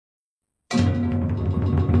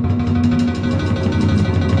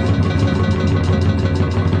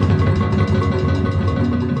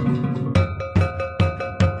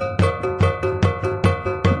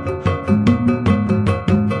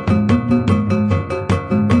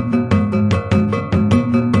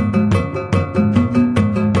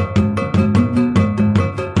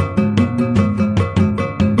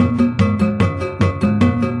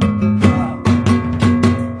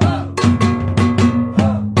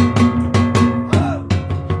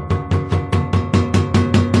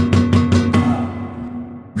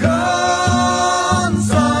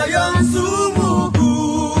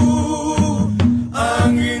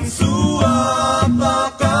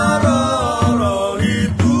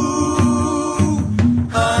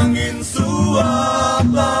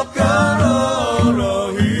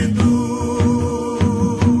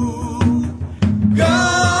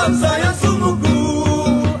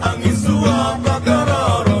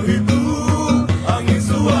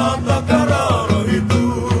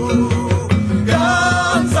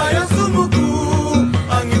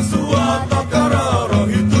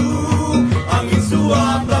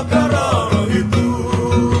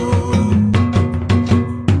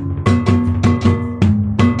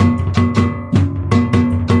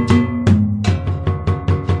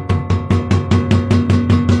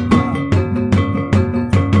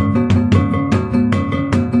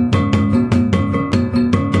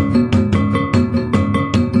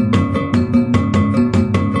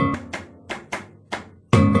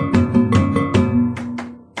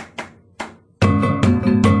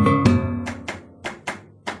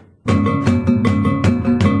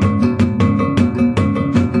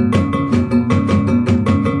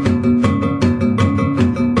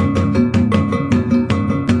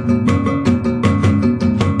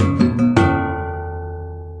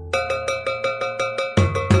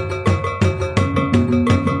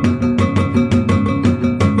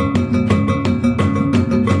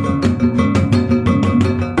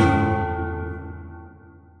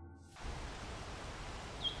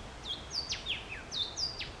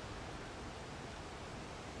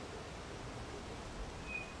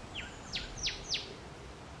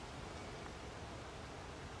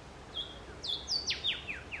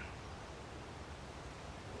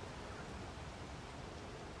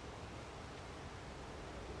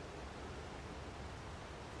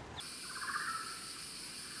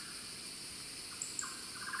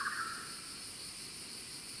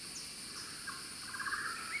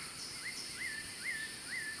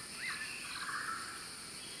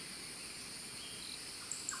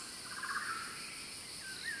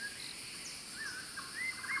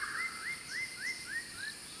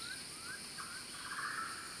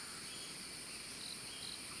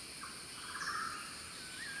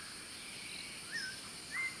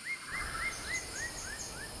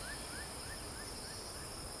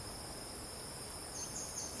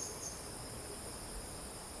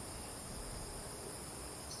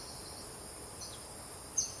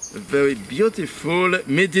a very beautiful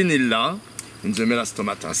Medinilla in the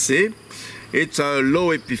Melastomataceae. It's a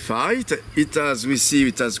low epiphyte. It has, we see,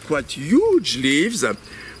 it has quite huge leaves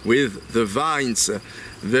with the vines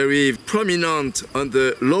very prominent on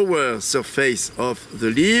the lower surface of the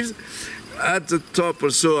leaves. At the top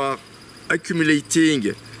also are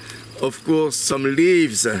accumulating, of course, some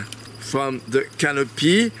leaves from the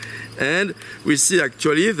canopy, and we see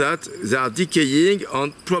actually that they are decaying,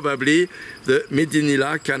 and probably the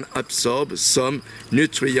Medinilla can absorb some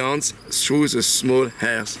nutrients through the small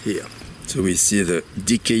hairs here. So we see the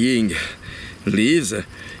decaying leaves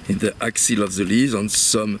in the axil of the leaves and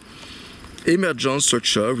some emergent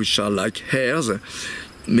structure which are like hairs,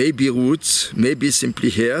 maybe roots, maybe simply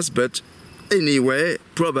hairs, but anyway,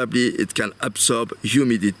 probably it can absorb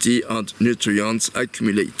humidity and nutrients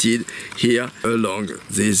accumulated here along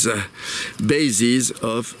these bases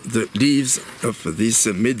of the leaves of this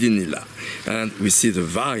Medinilla. And we see the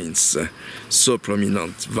vines, so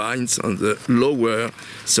prominent vines on the lower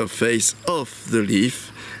surface of the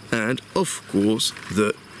leaf, and of course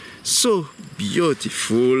the so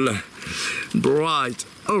beautiful bright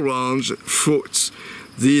orange fruits.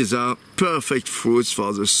 These are perfect fruits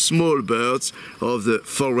for the small birds of the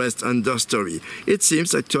forest understory. It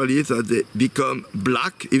seems actually that they become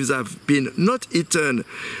black if they have been not eaten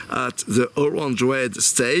at the orange-red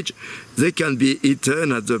stage. They can be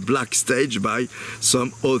eaten at the black stage by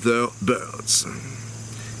some other birds.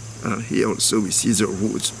 Here also we see the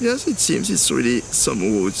roots. Yes, it seems it's really some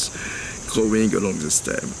roots growing along the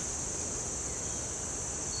stem.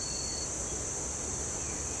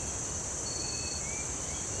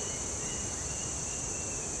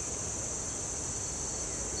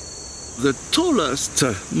 The tallest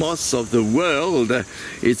moss of the world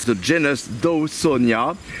is the genus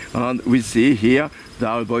Dawsonia, and we see here they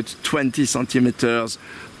are about 20 centimeters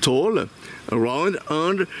tall around,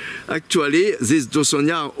 and actually these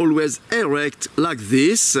Dawsonia are always erect like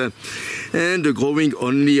this, and growing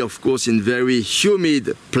only of course in very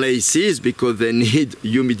humid places because they need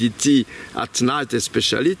humidity at night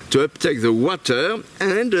especially to uptake the water.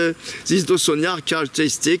 And these Dawsonia are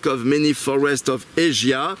characteristic of many forests of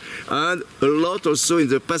Asia and a lot also in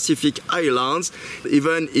the Pacific Islands.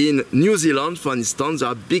 Even in New Zealand, for instance, there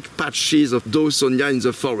are big patches of Dawsonia in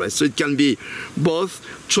the forest. So it can be both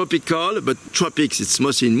tropical, but tropics it's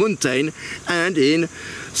mostly in mountain, and in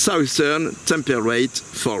southern temperate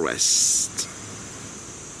forest.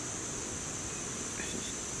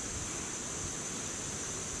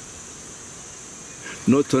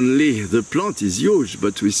 Not only the plant is huge,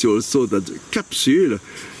 but we see also that the capsule,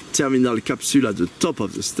 terminal capsule at the top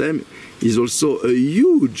of the stem, is also a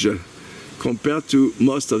huge compared to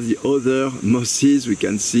most of the other mosses we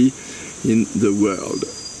can see in the world.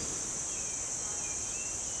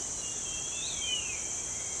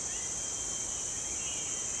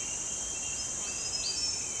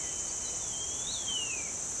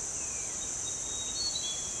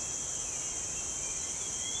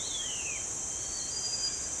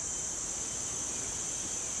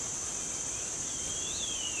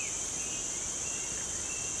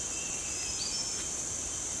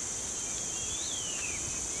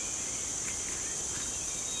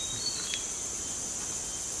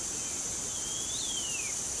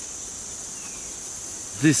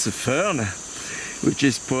 This fern, which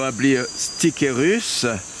is probably a Sticherus,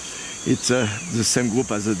 it's the same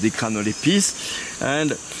group as the Dicranolepis,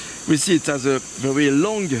 and we see it has a very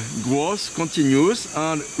long growth, continuous,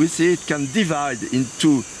 and we see it can divide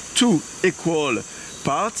into two equal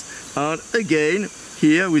parts. And again,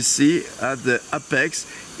 here we see at the apex,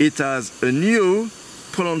 it has a new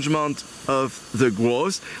prolongement of the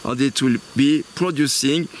growth, and it will be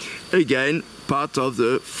producing again part of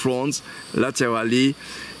the fronds laterally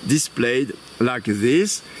displayed like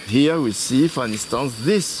this. Here we see, for instance,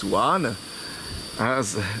 this one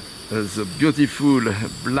has the beautiful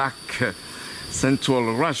black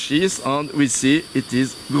central rashes, and we see it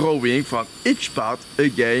is growing from each part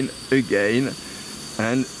again,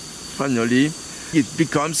 and finally it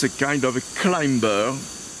becomes a kind of a climber.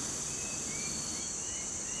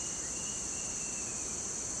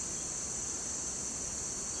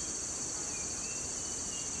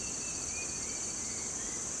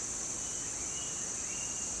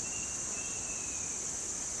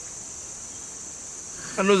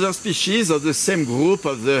 Another species of the same group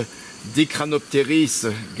of the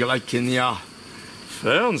Dicranopteris glycenia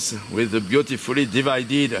ferns with the beautifully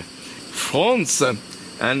divided fronds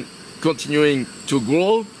and continuing to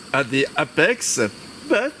grow at the apex.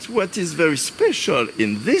 But what is very special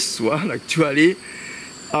in this one actually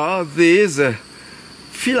are these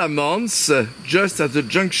filaments just at the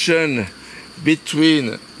junction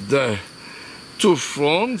between the two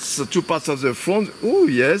fronds, the two parts of the frond. Oh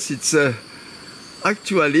yes, it's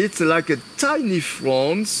actually it's like a tiny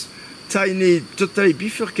fronds, tiny, totally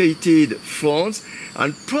bifurcated fronds,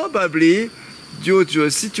 and probably due to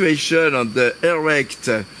a situation of the erect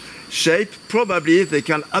shape, probably they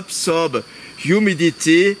can absorb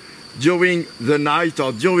humidity during the night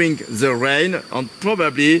or during the rain, and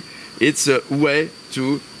probably it's a way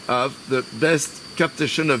to have the best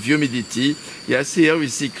captation of humidity. Yes, here we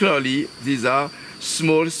see clearly these are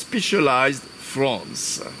small specialized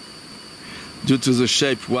fronds. Due to the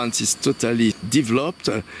shape, once it's totally developed,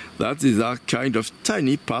 that these are kind of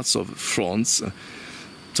tiny parts of fronds,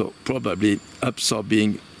 so probably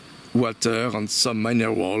absorbing water and some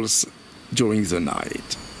minerals during the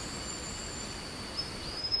night.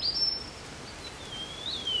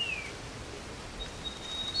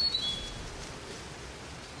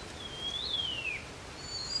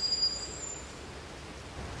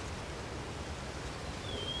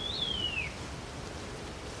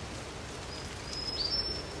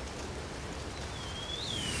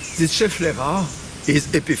 This Schefflera is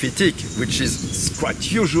epiphytic, which is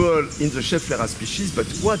quite usual in the Schefflera species, but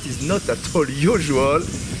what is not at all usual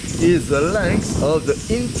is the length of the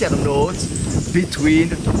internodes between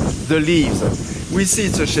the leaves. We see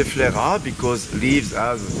it's a Schefflera because leaves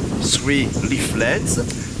have 3 leaflets,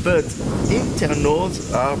 but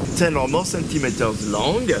internodes are 10 or more centimeters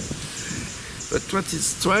long. But what is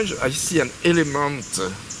strange, I see an element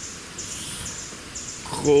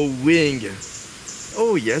growing.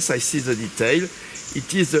 Oh yes, I see the detail.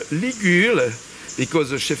 It is a ligule, because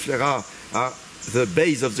the Schefflera, the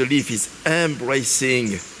base of the leaf is embracing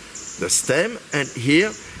the stem, and here,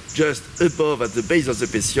 just above at the base of the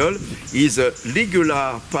petiole, is a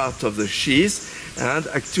ligular part of the sheath, and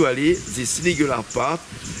actually this ligular part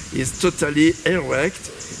is totally erect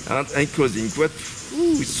and enclosing. What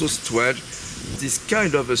is so strange, this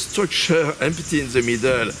kind of a structure empty in the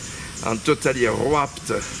middle and totally wrapped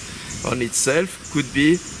on itself could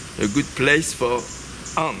be a good place for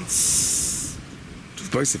ants. Tu trouves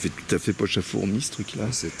pas que ça fait tout à fait poche à fourmi, ce truc-là?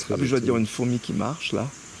 C'est très je dois dire une fourmi qui marche, là.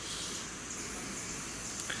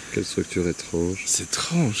 Quelle structure étrange. C'est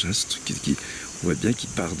étrange, hein, ce truc qui... On voit bien qu'il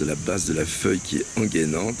part de la base de la feuille qui est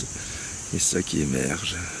engainante, et ça qui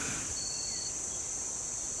émerge.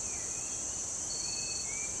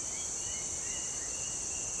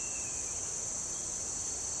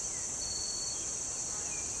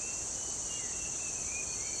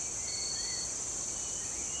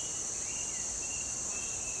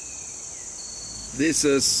 This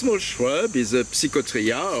small shrub is a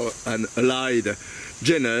Psychotria, or an allied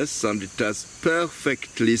genus, and it has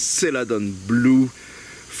perfectly celadon blue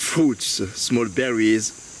fruits, small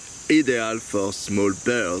berries, ideal for small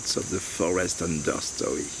birds of the forest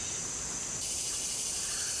understory.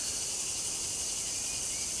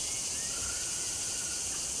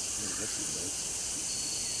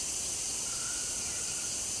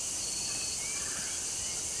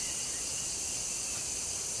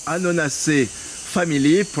 Anoectochilus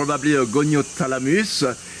family, probably a Goniothalamus.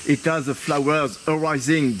 It has the flowers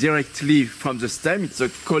arising directly from the stem. It's a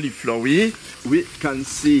calliflory. We can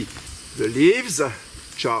see the leaves,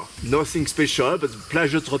 which are nothing special, but the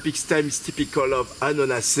plesiotropic stem is typical of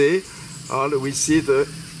Anoectochilus. And we see the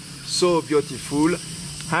so beautiful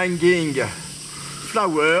hanging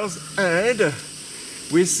flowers, and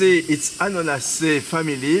we see it's Anoectochilus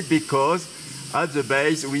family because at the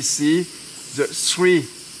base we see the 3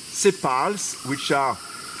 sepals, which are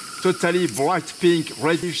totally bright pink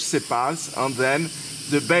reddish sepals, and then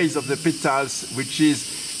the base of the petals, which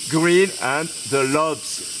is green, and the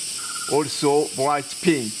lobes also bright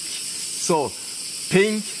pink. So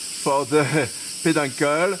pink for the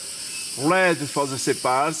peduncle, red for the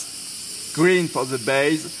sepals, green for the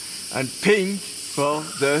base, and pink for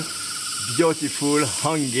the beautiful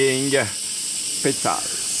hanging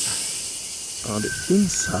petals. On the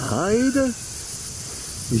inside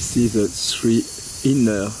we see the 3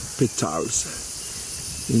 inner petals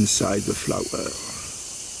inside the flower.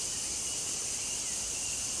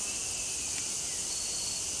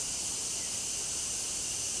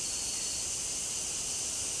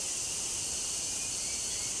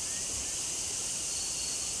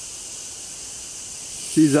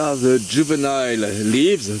 These are the juvenile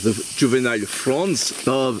leaves, the juvenile fronds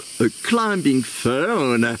of a climbing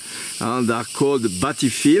fern, and are called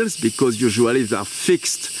bathyphylls because usually they are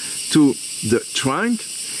fixed to the trunk.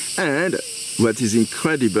 And what is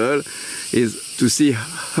incredible is to see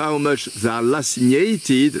how much they are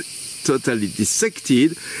lacinated totally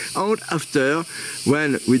dissected, and after,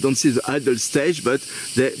 when we don't see the adult stage, but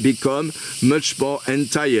they become much more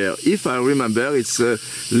entire. If I remember, it's a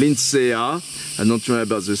Lindsea. I don't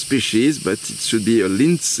remember the species, but it should be a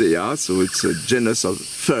Lindsea, so it's a genus of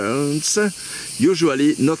ferns,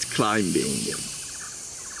 usually not climbing.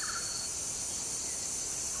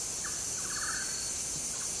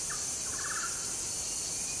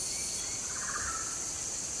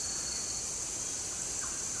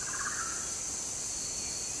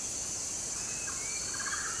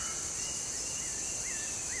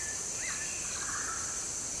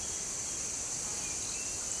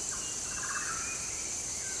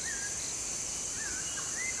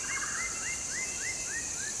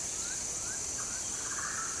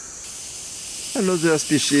 Another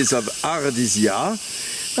species of Ardisia,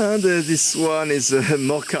 and this one is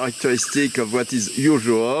more characteristic of what is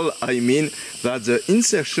usual. I mean that the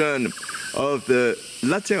insertion of the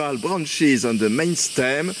lateral branches on the main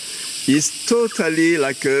stem is totally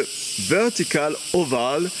like a vertical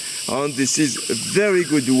oval, and this is a very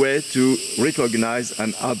good way to recognize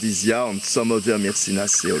an Ardisia and some other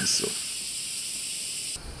Myrcinaceae also.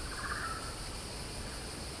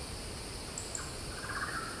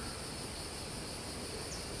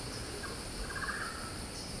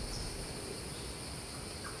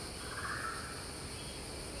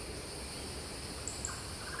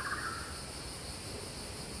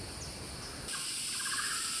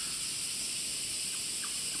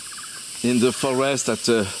 In the forest at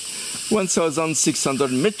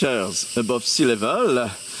 1,600 meters above sea level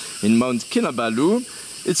in Mount Kinabalu,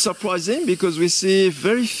 it's surprising because we see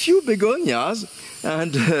very few begonias,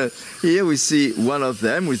 and here we see one of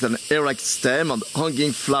them with an erect stem and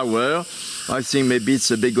hanging flower. I think maybe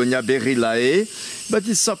it's a begonia berilae, but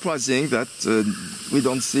it's surprising that we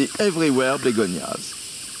don't see everywhere begonias.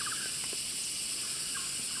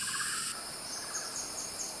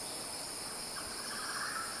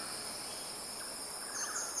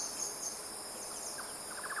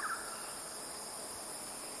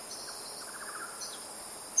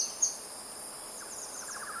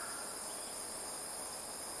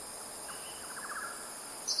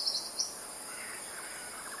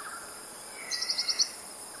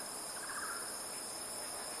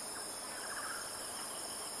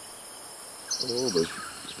 Oh, bah,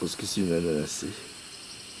 je pense que c'est une ananacée.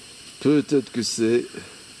 Peut-être que c'est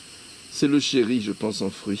le chéri, je pense,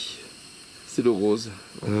 en fruit. C'est le rose.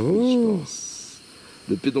 Ah oui, je pense.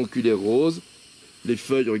 Le pédoncule est rose. Les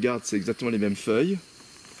feuilles, regarde, c'est exactement les mêmes feuilles.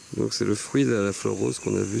 Donc c'est le fruit de la fleur rose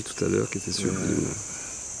qu'on a vu tout à l'heure qui était sublime.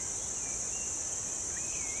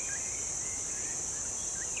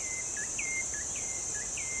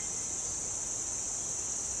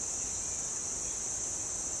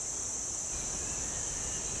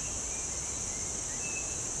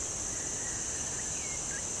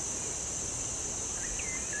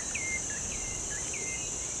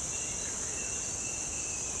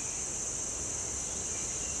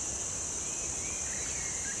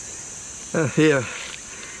 Here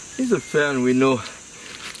is a fern we know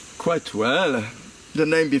quite well. The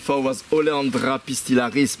name before was Oleandra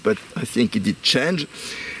pistillaris, but I think it did change.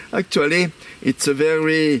 Actually, it's a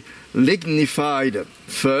very lignified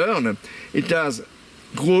fern. It has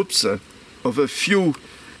groups of a few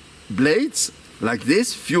blades, like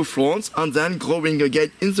this, few fronds, and then growing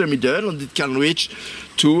again in the middle, and it can reach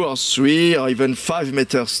 2 or 3 or even 5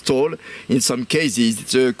 meters tall in some cases.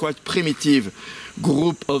 It's a quite primitive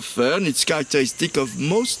group of fern. It's characteristic of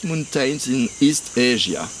most mountains in East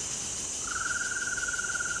Asia.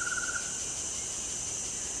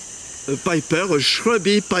 A piper, a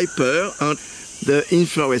shrubby piper, and the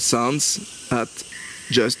inflorescence at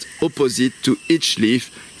just opposite to each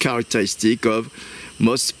leaf, characteristic of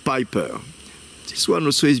most piper. This one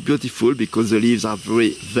also is beautiful because the leaves are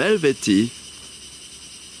very velvety.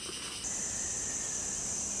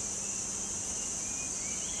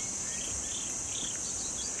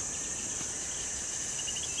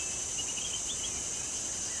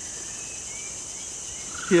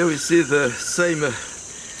 Here we see the same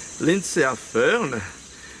Lindsea fern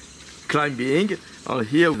climbing, and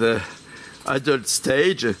here the adult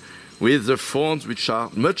stage with the fronds which are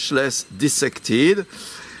much less dissected,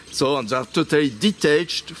 so they are totally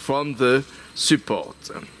detached from the support.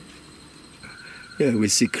 Here we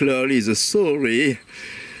see clearly the sorry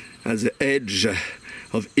at the edge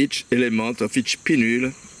of each element, of each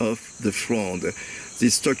pinnule of the frond.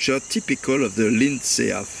 This structure typical of the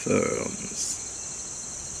Lindsea ferns.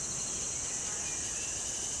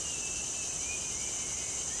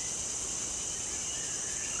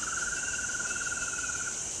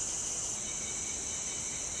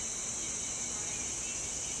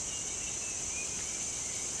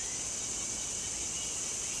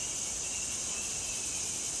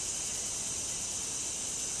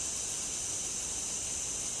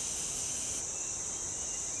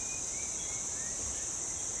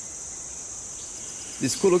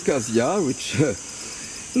 this colocasia, which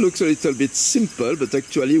looks a little bit simple, but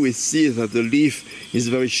actually we see that the leaf is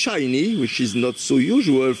very shiny, which is not so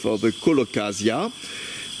usual for the colocasia,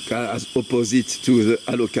 as opposite to the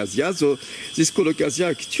Alocasia. So this colocasia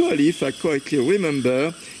actually, if I correctly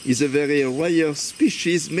remember, is a very rare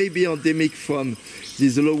species, maybe endemic from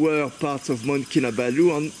these lower parts of Mount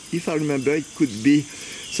Kinabalu, and if I remember, it could be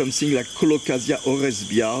something like Colocasia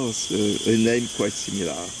oresbia, a name quite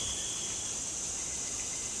similar.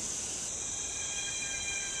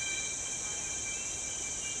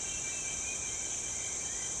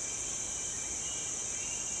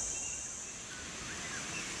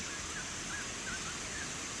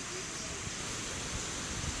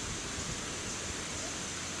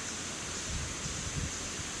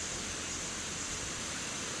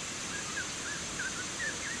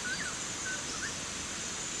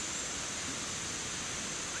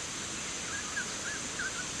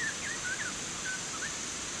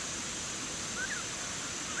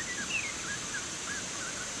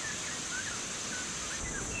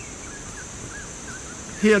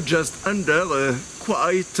 Here just under a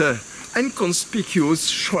quite inconspicuous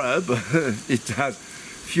shrub. It has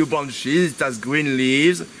few branches, it has green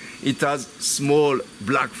leaves, it has small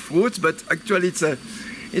black fruits, but actually it's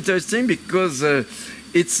interesting because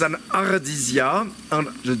it's an Ardisia, and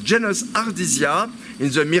the genus Ardisia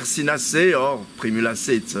in the Myrcinaceae or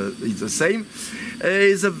Primulaceae, it's the same,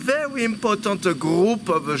 is a very important group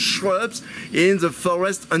of shrubs in the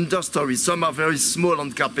forest understory. Some are very small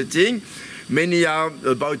and carpeting, many are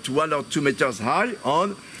about 1 or 2 meters high,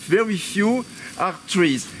 and very few are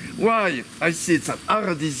trees. Why? I see it's an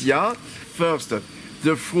Ardisia. First,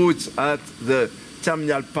 the fruits at the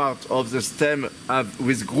terminal part of the stem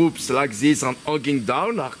with groups like this and hanging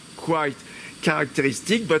down are quite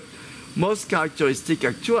characteristic, but most characteristic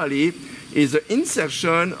actually is the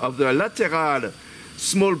insertion of the lateral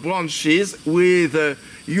small branches with a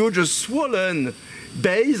huge swollen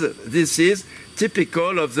base. This is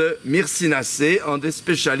typical of the Myrcinaceae and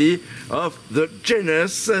especially of the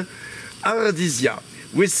genus Ardisia.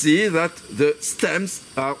 We see that the stems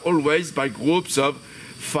are always by groups of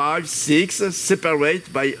 5, 6,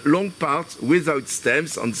 separate by long parts without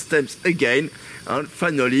stems, and stems again. And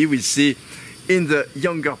finally, we see in the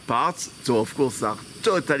younger parts, so of course are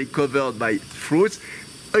totally covered by fruits,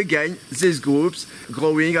 again, these groups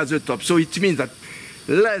growing at the top. So it means that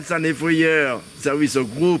less than every year there is a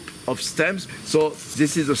group of stems. So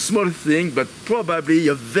this is a small thing, but probably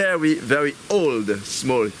a very, very old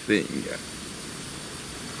small thing.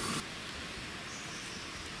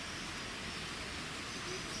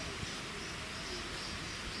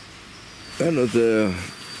 Another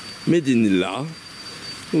medinilla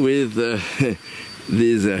with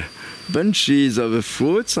these bunches of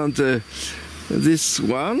fruits, and this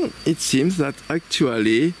one, it seems that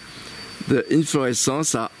actually the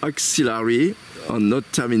inflorescences are axillary and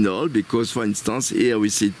not terminal, because for instance here we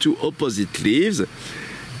see 2 opposite leaves,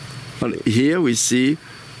 and here we see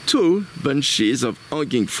 2 bunches of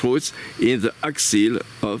hanging fruits in the axil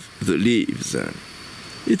of the leaves.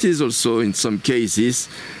 It is also in some cases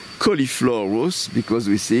calliflorous, because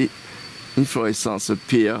we see inflorescence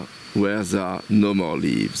appear where there are no more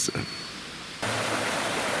leaves.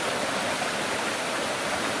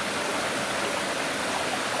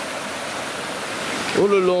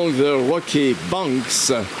 All along the rocky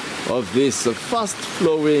banks of this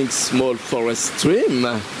fast-flowing small forest stream,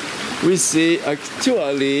 we see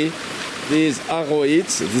actually these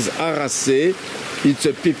aroids, these Araceae. It's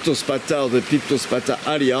a Piptospata or the Piptospata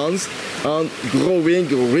alliance, and growing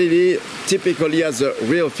really typically as a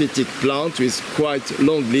rheophytic plant with quite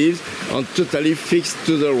long leaves and totally fixed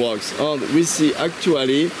to the rocks. And we see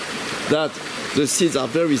actually that the seeds are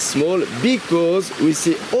very small because we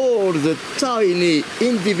see all the tiny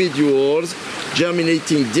individuals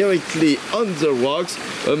germinating directly on the rocks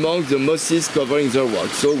among the mosses covering the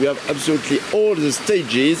rocks. So we have absolutely all the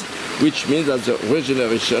stages, which means that the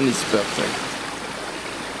regeneration is perfect.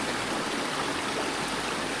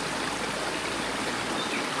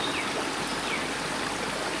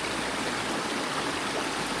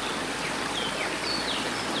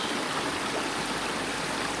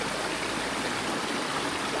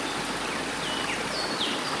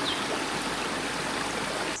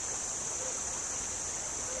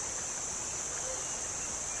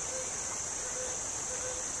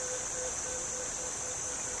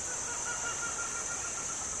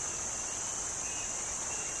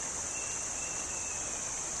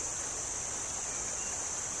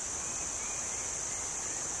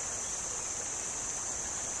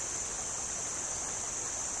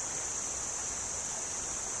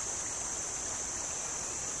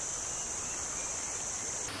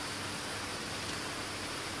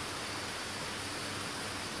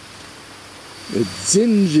 a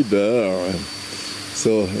gingiber.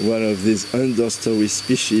 So one of these understory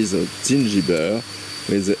species of gingiber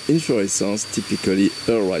with the inflorescence typically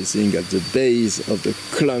arising at the base of the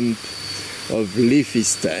clump of leafy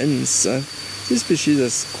stems. This species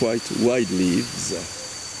has quite wide leaves.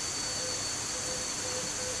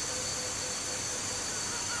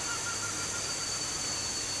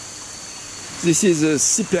 This is a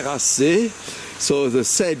Cyperaceae, so the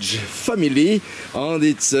sedge family, and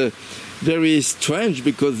it's very strange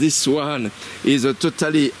because this one is a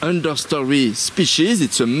totally understory species.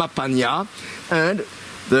 It's a Mapania, and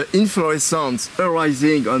the inflorescence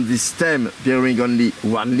arising on this stem bearing only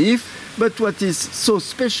one leaf. But what is so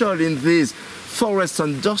special in this forest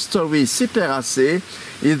understory Cyperaceae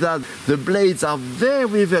is that the blades are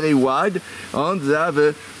very, very wide and they have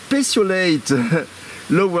a peciolate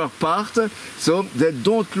lower part, so they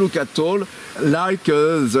don't look at all like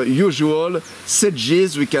the usual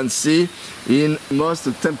sedges we can see in most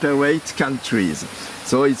temperate countries.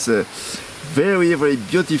 So it's a very, very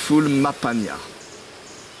beautiful Mapania.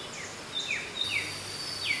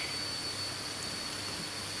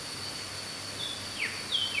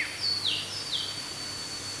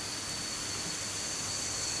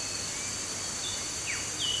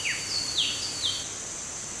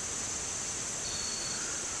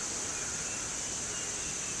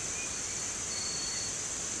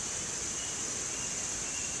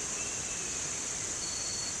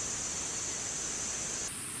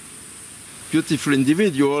 Beautiful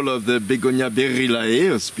individual of the Begonia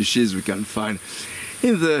beryllae, a species we can find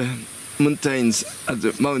in the mountains at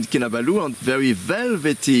the Mount Kinabalu, and very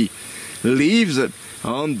velvety leaves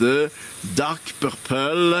on the dark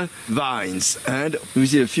purple vines. And we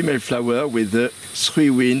see a female flower with the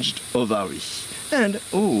three-winged ovary. And,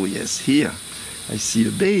 oh yes, here I see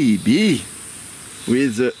a baby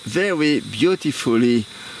with a very beautifully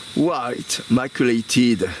white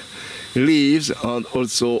maculated leaves, and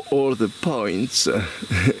also all the points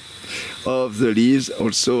of the leaves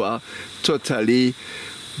also are totally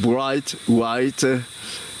bright white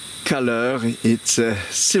color. It's a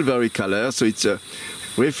silvery color, so it's a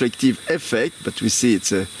reflective effect, but we see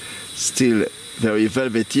it's still very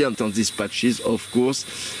velvety, and on these patches, of course,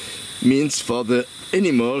 means for the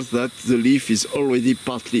animals that the leaf is already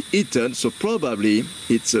partly eaten, so probably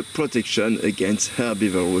it's a protection against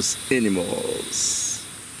herbivorous animals.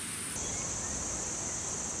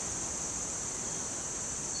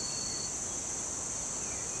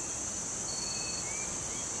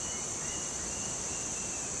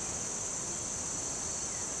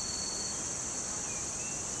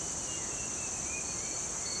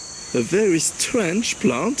 A very strange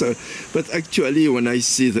plant, but actually when I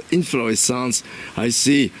see the inflorescence, I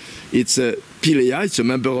see it's a pilea, it's a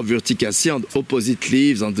member of Urticaceae, and opposite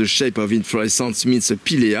leaves and the shape of inflorescence means a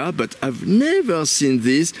pilea, but I've never seen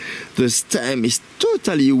this. The stem is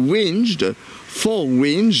totally winged,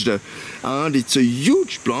 four-winged, and it's a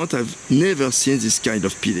huge plant. I've never seen this kind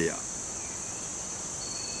of pilea.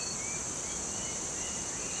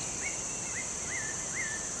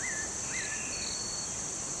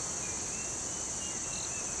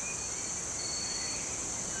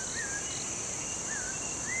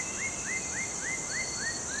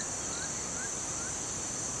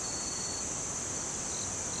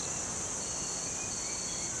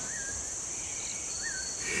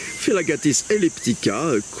 Phylagatis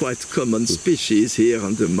elliptica, a quite common species here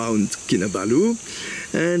on the Mount Kinabalu.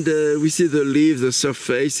 And we see the leaf, the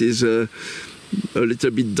surface is a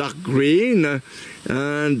little bit dark green,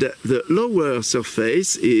 and the lower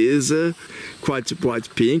surface is quite bright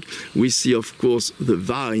pink. We see, of course, the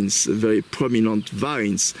vines, very prominent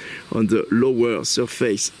vines on the lower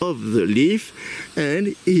surface of the leaf.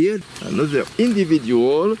 And here, another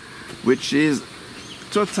individual, which is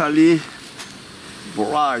totally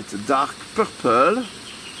bright dark purple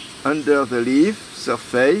under the leaf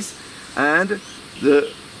surface, and the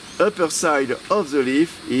upper side of the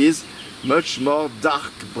leaf is much more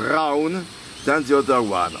dark brown than the other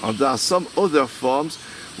one. And there are some other forms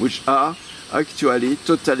which are actually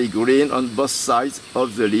totally green on both sides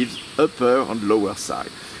of the leaves, upper and lower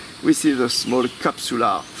side. We see the small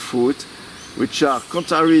capsular fruit, which are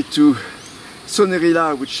contrary to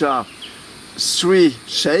Sonerilla, which are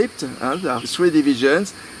three-shaped, and there are three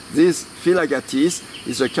divisions. This Phylagatis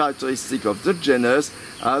is a characteristic of the genus,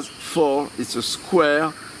 as four, it's a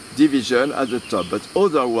square division at the top, but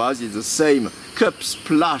otherwise it's the same cup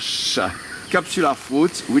splash capsular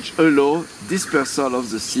fruit, which allow dispersal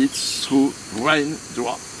of the seeds through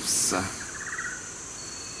raindrops.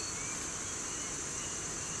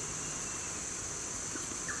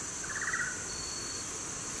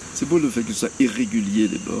 C'est beau le fait que ce soit irrégulier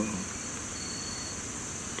les bords.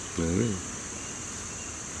 Ah oui.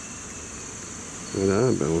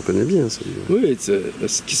 Voilà, ben on connaît bien celui-là. Oui, it's a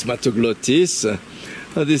Schismatoglottis.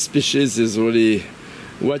 This species is really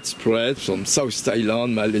widespread from South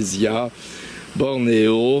Thailand, Malaysia,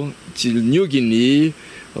 Borneo, till New Guinea,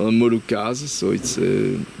 Moluccas. So it's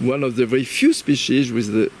one of the very few species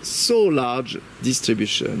with so large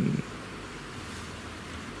distribution.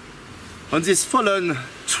 On this fallen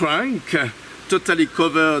trunk, totally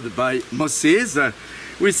covered by mosses,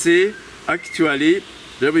 we see actually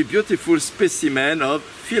very beautiful specimen of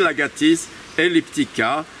Phylagatis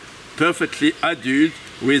elliptica, perfectly adult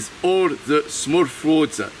with all the small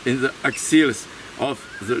fruits in the axils of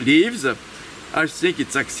the leaves. I think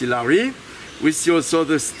it's axillary. We see also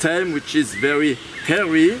the stem, which is very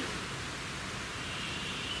hairy,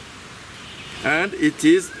 and it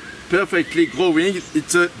is perfectly growing.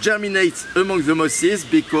 It germinates among the mosses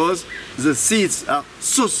because the seeds are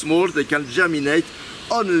so small they can germinate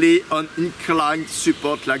only on inclined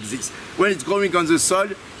support like this. When it's growing on the soil,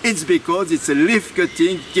 it's because it's a leaf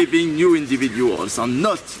cutting giving new individuals and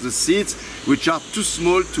not the seeds which are too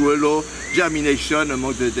small to allow germination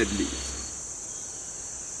among the dead leaves.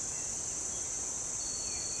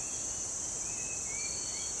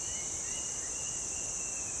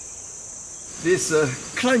 This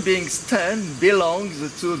climbing stem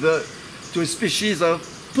belongs to a species of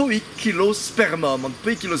Poikilospermum, and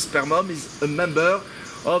Poikilospermum is a member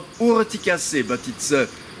of Urticaceae, but it's a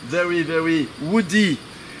very, very woody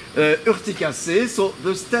Urticaceae, so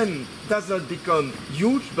the stem does not become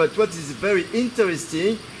huge, but what is very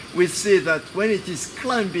interesting, we see that when it is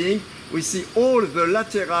climbing, we see all the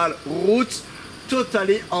lateral roots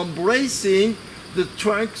totally embracing the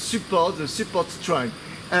trunk support, the support trunk.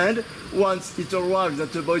 And once it arrives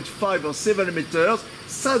at about 5 or 7 meters,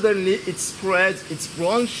 suddenly it spreads its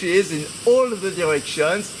branches in all the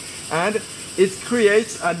directions, and it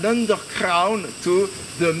creates an undercrown to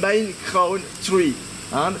the main crown tree.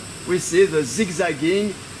 And we see the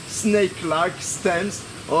zigzagging snake-like stems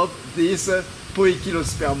of this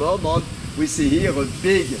Poikilospermum, and we see here a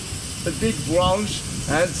big branch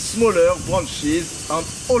and smaller branches, and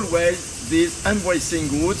always these embracing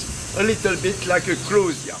roots, a little bit like a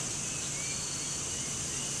Closia.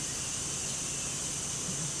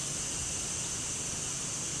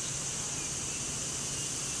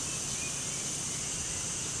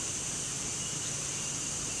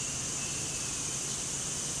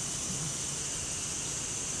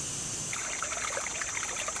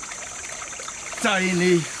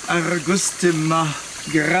 Tiny Argostemma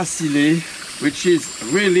gracile, which is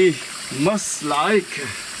really moss-like,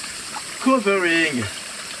 covering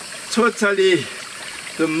totally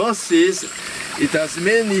the mosses. It has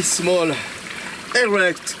many small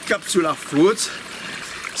erect capsular fruits.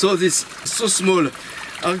 So this so small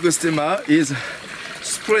Argostemma is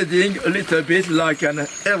spreading a little bit like an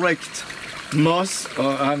erect moss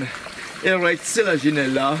or an erect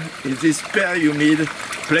Selaginella in these perihumid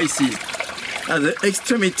places. At the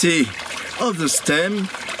extremity of the stem,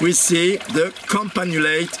 we see the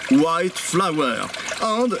campanulate white flower.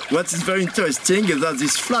 And what is very interesting is that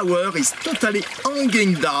this flower is totally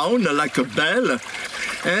hanging down like a bell,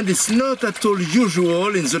 and it's not at all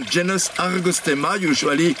usual in the genus Argostemma.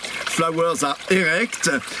 Usually flowers are erect,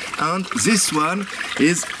 and this one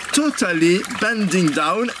is totally bending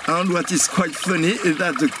down. And what is quite funny is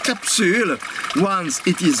that the capsule, once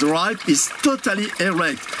it is ripe, is totally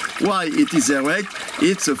erect. Why it is erect?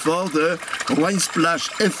 It's for the wine splash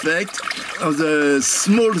effect of the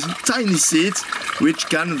small tiny seeds, which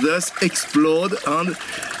can thus explode and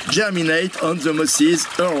germinate on the mosses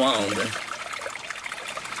around.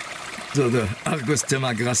 So the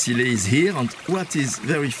Argostemma gracile is here, and what is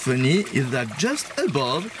very funny is that just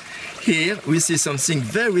above here we see something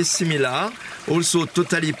very similar, also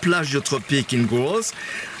totally plagiotropic in growth,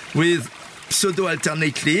 with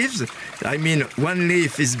pseudo-alternate leaves. I mean, one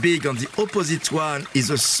leaf is big and the opposite one is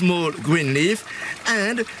a small green leaf,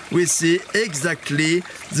 and we see exactly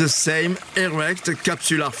the same erect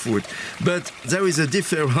capsular fruit. But there is a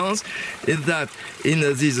difference in that in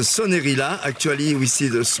this Sonerilla, actually we see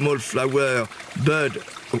the small flower bud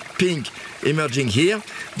pink emerging here.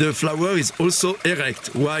 The flower is also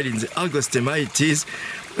erect, while in the Argostemma it is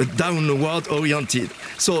downward oriented.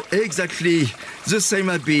 So exactly the same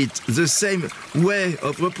habit, the same way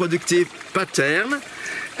of reproductive pattern,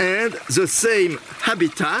 and the same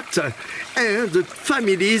habitat, and the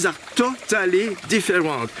families are totally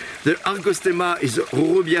different. The Argostemma is a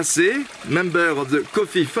rubiaceae, member of the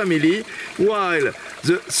coffee family, while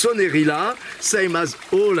the Sonerilla, same as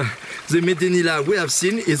all the Medinilla we have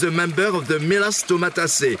seen, is a member of the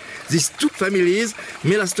Melastomataceae. These two families,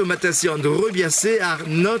 Melastomataceae and Rubiaceae, are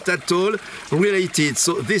not at all related.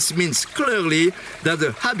 So this means clearly that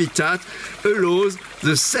the habitat allows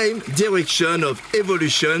the same direction of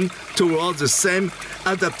evolution towards the same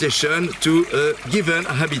adaptation to a given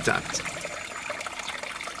habitat.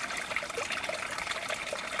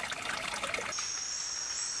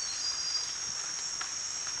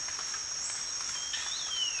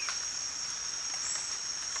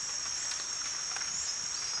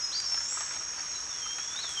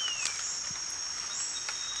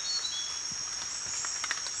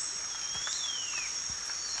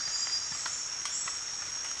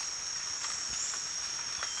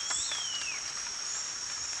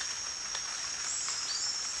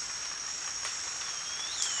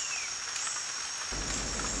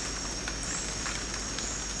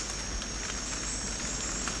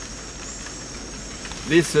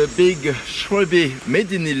 This big shrubby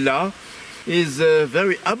Medinilla is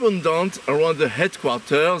very abundant around the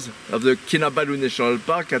headquarters of the Kinabalu National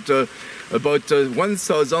Park at about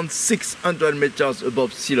 1,600 meters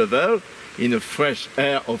above sea level, in a fresh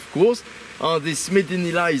air, of course. This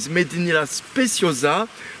Medinilla is Medinilla speciosa.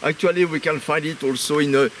 Actually, we can find it also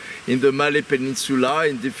in the Malay Peninsula,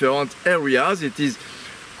 in different areas. It is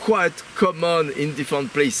quite common in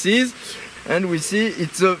different places. And we see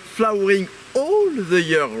it's flowering all the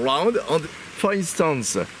year round. And for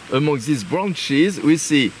instance, among these branches, we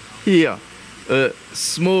see here a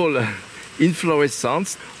small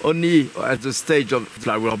inflorescence only at the stage of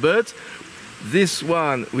flower bud. This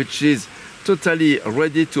one, which is totally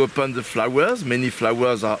ready to open the flowers. Many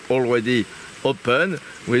flowers are already open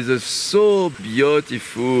with a so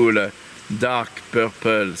beautiful dark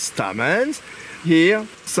purple stamens. Here,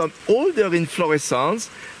 some older inflorescence,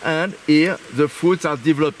 and here the fruits are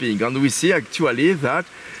developing. And we see actually that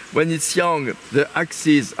when it's young, the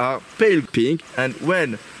axes are pale pink, and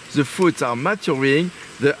when the fruits are maturing,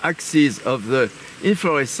 the axes of the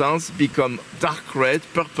inflorescence become dark red,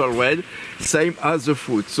 purple red, same as the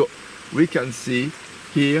fruit. So we can see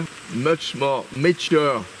here much more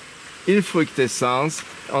mature infructescence,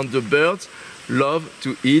 and the birds love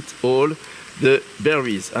to eat all the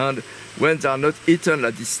berries. And when they are not eaten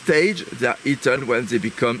at this stage, they are eaten when they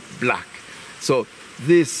become black. So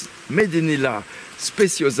this Medinilla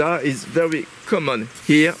speciosa is very common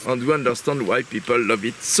here, and we understand why people love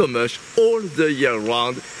it so much all the year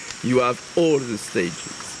round. You have all the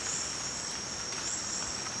stages.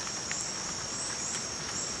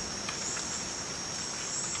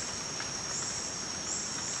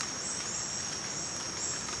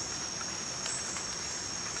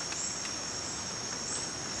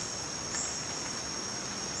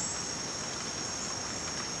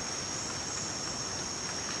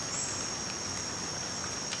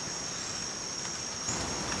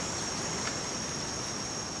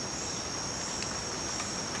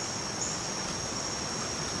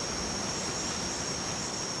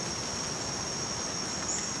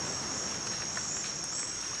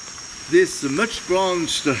 This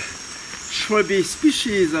much-branched shrubby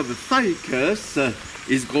species of ficus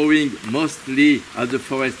is growing mostly at the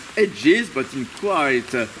forest edges, but in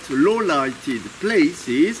quite low-lighted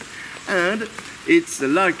places. And it's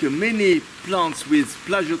like many plants with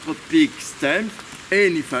plagiotropic stems,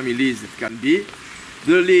 any families it can be.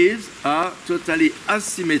 The leaves are totally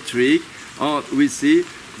asymmetric, and we see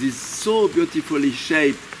these so beautifully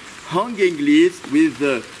shaped hanging leaves with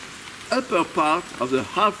the upper part of the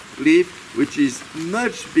half leaf, which is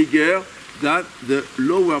much bigger than the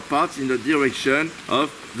lower part in the direction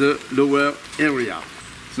of the lower area.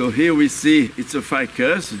 So here we see it's a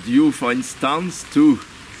ficus due, for instance, to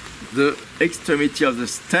the extremity of the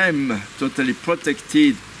stem totally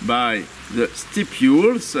protected by the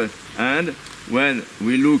stipules. And when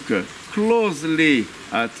we look closely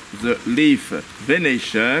at the leaf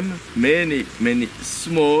venation, many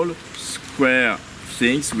small square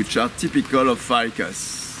things which are typical of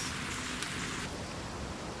ficus.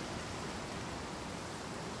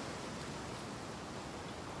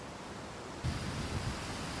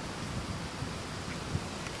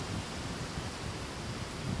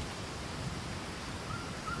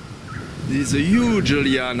 These huge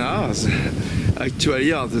lianas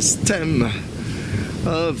actually are the stem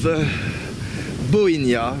of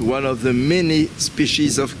Boinia, one of the many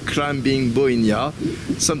species of climbing Boinia.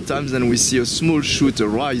 Sometimes when we see a small shoot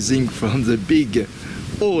rising from the big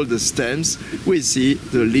old stems, we see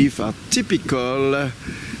the leaves are typical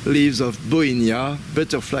leaves of Boinia,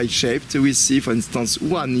 butterfly shaped. We see, for instance,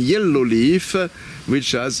 one yellow leaf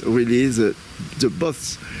which has really the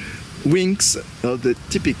both wings of the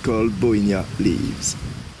typical Boinia leaves.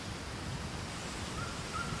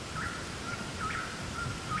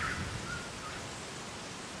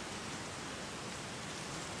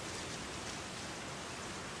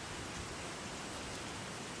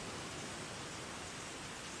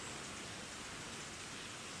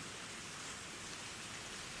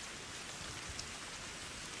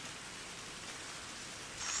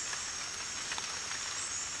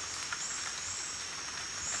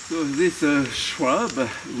 So this shrub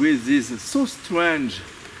with these so strange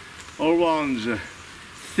orange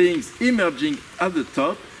things emerging at the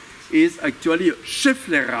top is actually a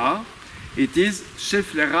Schefflera. It is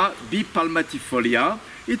Schefflera bipalmatifolia.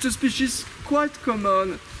 It's a species quite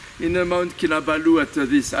common in the Mount Kinabalu at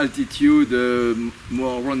this altitude,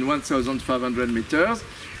 around 1,500 meters.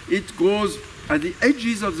 It grows at the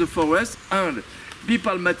edges of the forest, and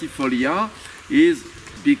bipalmatifolia is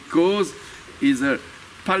because it's a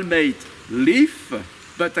palmate leaf,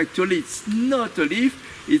 but actually it's not a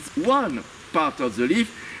leaf, it's one part of the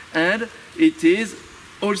leaf, and it is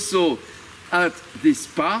also at this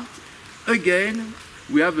part, again,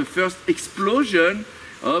 we have the first explosion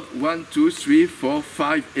of 1, 2, 3, 4,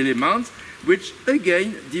 5 elements, which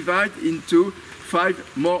again divide into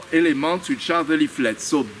 5 more elements, which are the leaflets.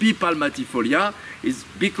 So bipalmatifolia is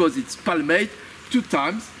because it's palmate 2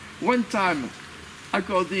 times, 1 time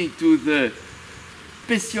according to the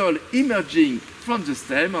petiole emerging from the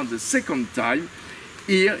stem, and the second time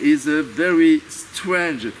here is a very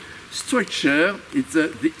strange structure. It's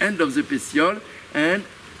the end of the petiole, and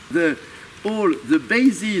all the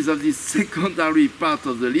bases of this secondary part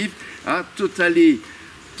of the leaf are totally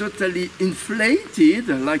inflated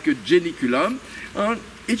like a geniculum, and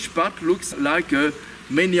each part looks like a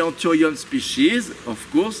Antrophyum species. Of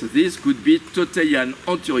course, this could be totally an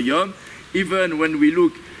Antrophyum, even when we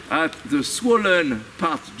look at the swollen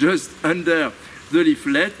part just under the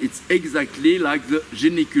leaflet, it's exactly like the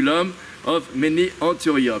geniculum of many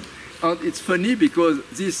Antrophyum. And it's funny because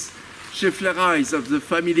this Schefflera is of the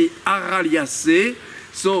family Araliaceae,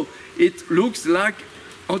 so it looks like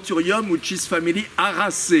Antrophyum, which is family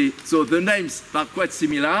Araceae. So the names are quite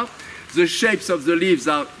similar. The shapes of the leaves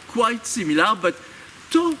are quite similar, but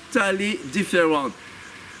totally different.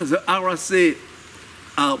 The Araceae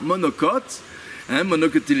are monocots,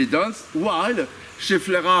 monocotyledons, while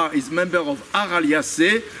Schefflera is member of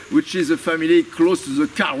Araliaceae, which is a family close to the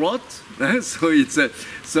carrot. So it's there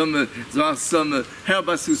are some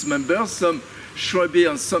herbaceous members, some shrubby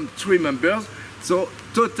and some tree members, so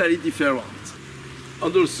totally different.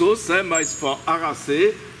 And also, same as for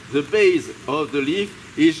Araceae, the base of the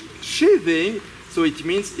leaf is sheathing, so it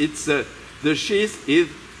means it's the sheath is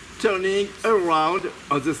turning around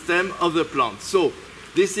on the stem of the plant. So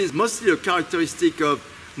this is mostly a characteristic of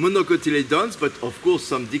monocotyledons, but of course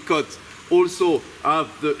some dicots also have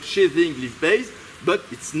the sheathing leaf base, but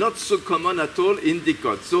it's not so common at all in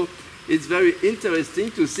dicots. So it's very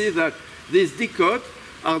interesting to see that these dicots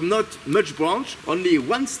are not much branched, only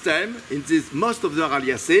one stem in this most of the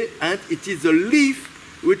Araliaceae, and it is a leaf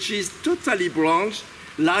which is totally branched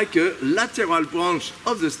like a lateral branch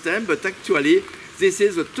of the stem, but actually this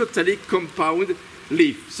is a totally compound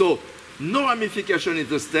leaf. So no ramification in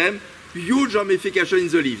the stem, huge ramification in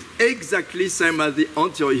the leaves. Exactly same as the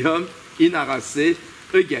Antrophyum in Araceae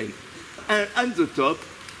again. And at the top,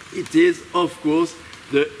 it is, of course,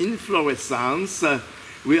 the inflorescence.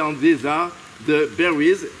 These are the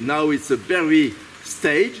berries. Now it's a berry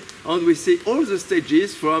stage, and we see all the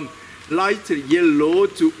stages from light yellow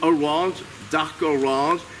to orange, dark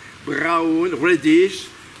orange, brown, reddish,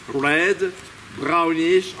 red,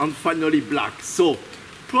 brownish, and finally black. So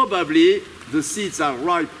probably the seeds are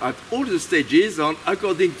ripe at all the stages, and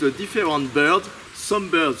according to different birds, some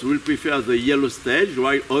birds will prefer the yellow stage,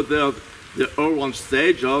 while others the orange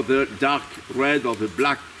stage, or the dark red or the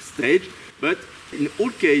black stage. But in all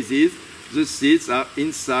cases, the seeds are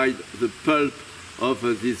inside the pulp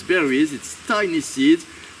of these berries. It's tiny seeds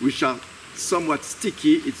which are somewhat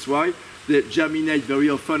sticky. It's why they germinate very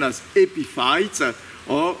often as epiphytes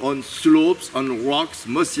or on slopes, on rocks,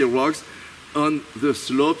 mossy rocks, on the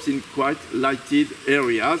slopes in quite lighted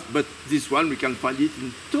areas. But this one, we can find it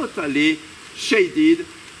in totally shaded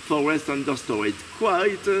forest understory.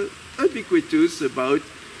 Quite ubiquitous about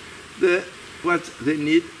what they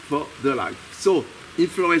need for their life. So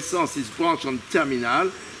inflorescence is branch and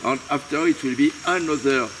terminal, and after it will be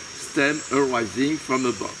another stem arising from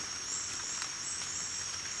above.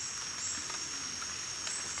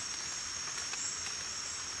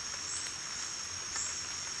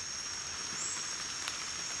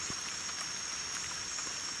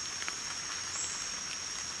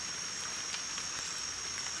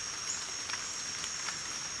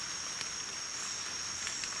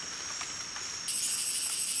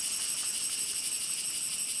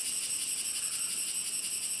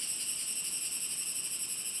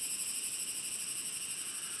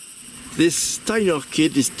 This tiny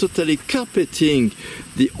orchid is totally carpeting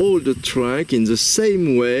the older trunk in the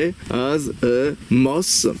same way as a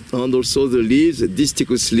moss, and also the leaves, the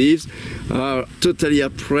disticus leaves, are totally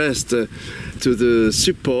oppressed to the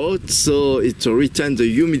support, so it retains the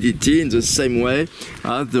humidity in the same way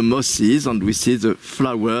as the mosses, and we see the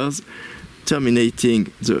flowers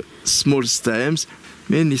terminating the small stems,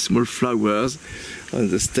 many small flowers,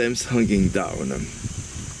 and the stems hanging down.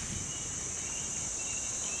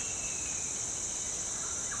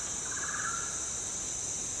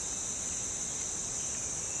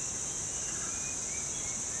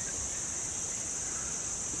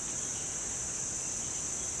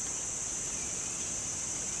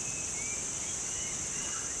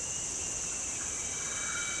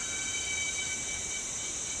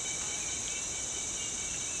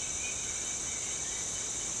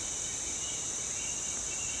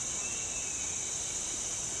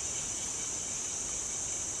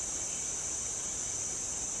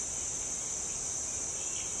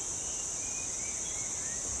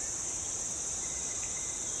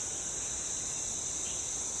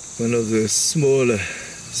 One of the small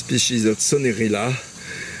species of Sonerilla,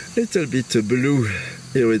 little bit blue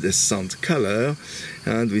iridescent color,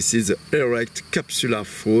 and we see the erect capsular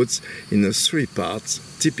fruits in the 3 parts,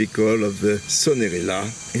 typical of the Sonerilla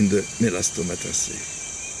in the Melastomataceae.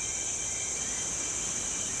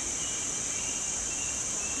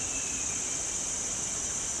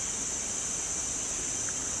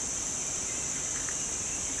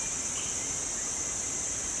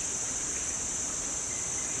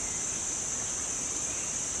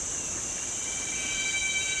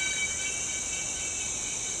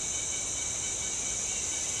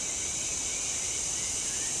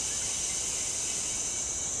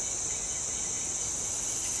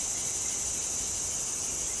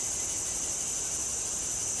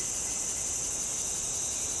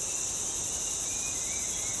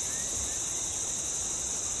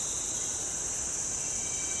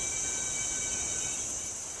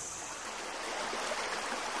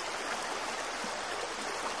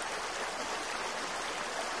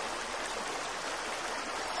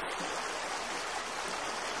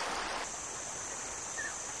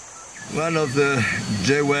 One of the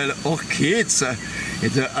jewel orchids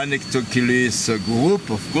is the Anoectochilus group,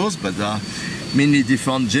 of course, but there are many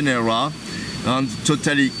different genera, and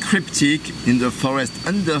totally cryptic in the forest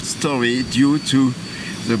understory due to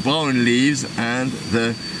the brown leaves and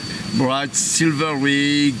the bright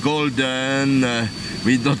silvery, golden,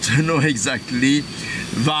 we don't know exactly,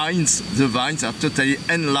 vines. The vines are totally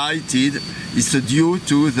enlightened. It's due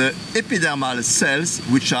to the epidermal cells,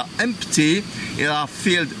 which are empty, they are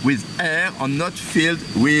filled with air and not filled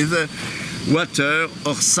with water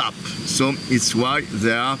or sap. So it's why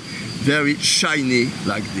they are very shiny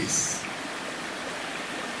like this.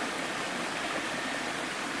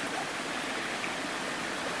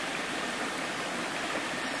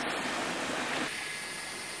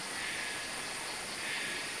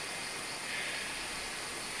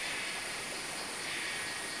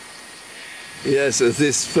 Yes,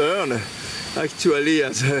 this fern actually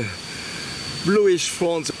has a bluish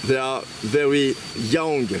fronds. They are very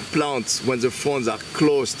young plants when the fronds are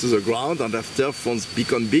close to the ground, and after fronds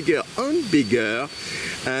become bigger and bigger,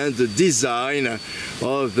 and the design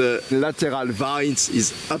of the lateral vines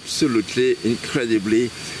is absolutely incredibly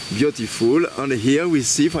beautiful. And here we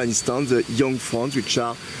see, for instance, the young fronds which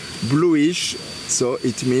are bluish, so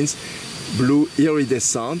it means blue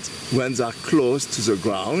iridescent when they are close to the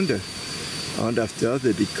ground, and after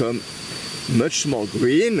they become much more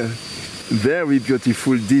green. Very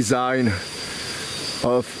beautiful design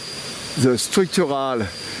of the structural,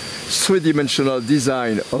 three-dimensional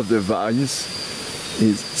design of the vines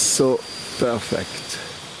is so perfect.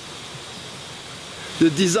 The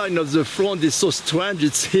design of the frond is so strange,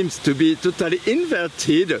 it seems to be totally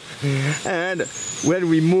inverted, and when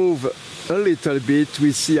we move a little bit,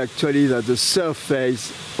 we see actually that the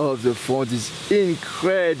surface of the frond is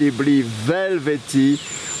incredibly velvety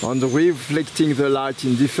and reflecting the light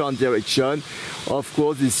in different directions. Of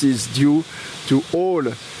course, this is due to all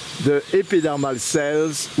the epidermal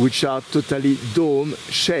cells, which are totally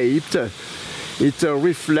dome-shaped. It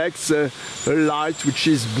reflects a light which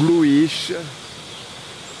is bluish.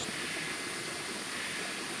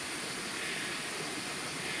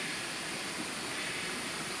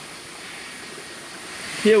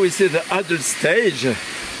 Here we see the adult stage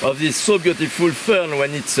of this so beautiful fern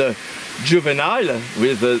when it's juvenile,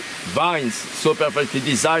 with the vines so perfectly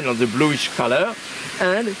designed on the bluish color.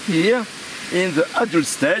 And here in the adult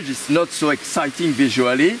stage it's not so exciting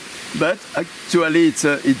visually, but actually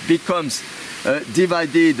it becomes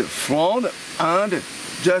divided frond, and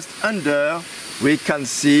just under we can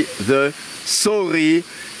see the sori,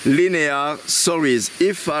 linear sories.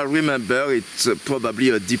 If I remember, it's probably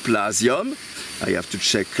a diplasium. I have to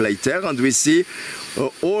check later. And we see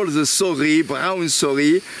all the sori, brown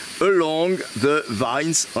sori, along the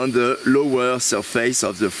vines on the lower surface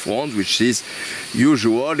of the frond, which is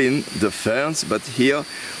usual in the ferns, but here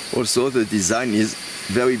also the design is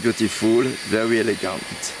very beautiful, very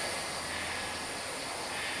elegant.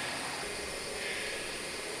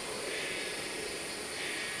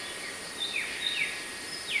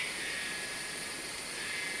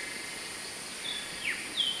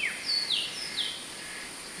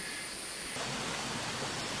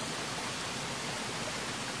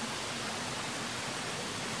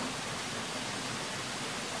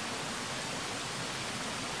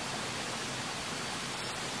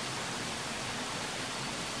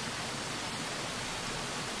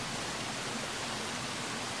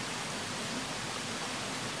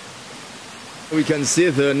 We can see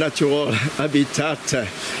the natural habitat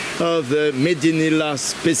of the Medinilla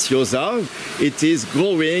speciosa. It is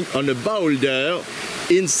growing on a boulder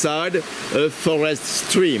inside a forest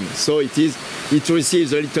stream. So it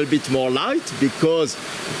receives a little bit more light because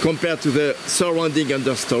compared to the surrounding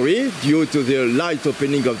understory, due to the light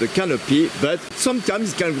opening of the canopy, but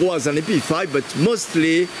sometimes it can grow as an epiphyte, but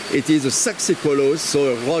mostly it is a saxicolous,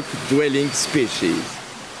 so a rock-dwelling species.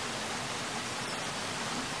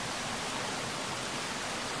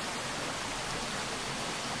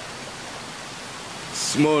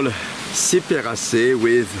 Small Cyperaceae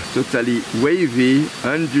with totally wavy,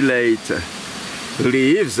 undulate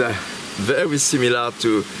leaves, very similar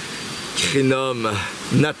to Crinum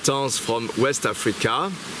natans from West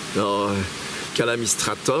Africa, or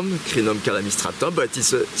Calamistratum, Crinum calamistratum, but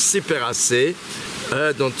it's a Cyperaceae.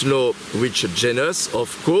 I don't know which genus,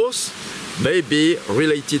 of course, maybe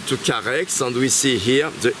related to Carex, and we see here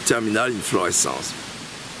the terminal inflorescence.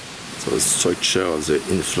 So the structure of the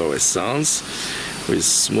inflorescence with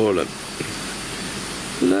small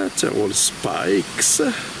lateral spikes.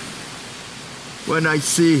 When I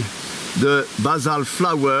see the basal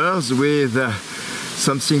flowers with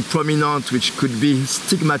something prominent which could be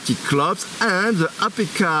stigmatic lobes and the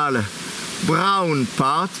apical brown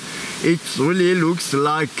part, it really looks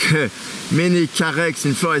like many Carex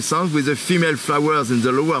inflorescence with the female flowers in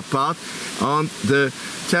the lower part and the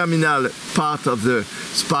terminal part of the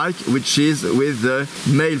spike, which is with the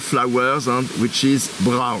male flowers and which is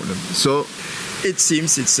brown. So it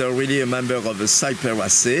seems it's really a member of the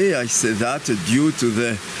Cyperaceae. I say that due to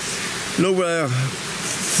the lower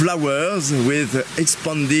flowers with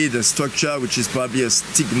expanded structure, which is probably a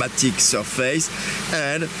stigmatic surface,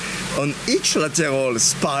 and on each lateral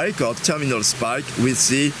spike or terminal spike we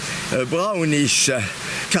see a brownish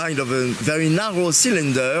kind of a very narrow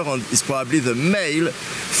cylinder, and it's probably the male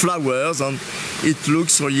flowers, and it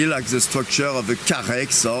looks really like the structure of the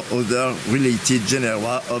Carex or other related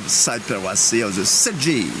genera of Cyperaceae or the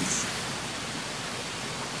sedges.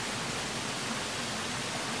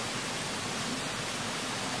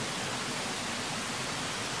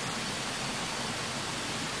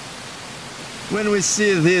 When we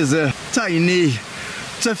see these tiny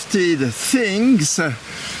tufted things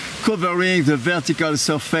covering the vertical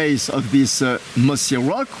surface of this mossy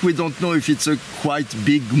rock, we don't know if it's a quite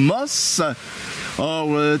big moss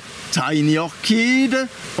or a tiny orchid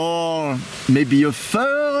or maybe a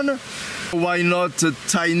fern. Why not a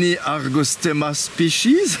tiny Argostemma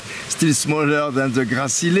species, still smaller than the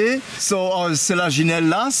gracile, or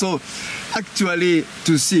Selaginella. So actually,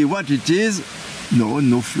 to see what it is,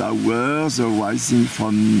 no flowers arising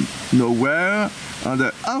from nowhere.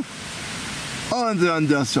 And on the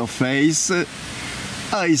undersurface,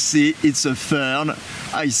 I see it's a fern.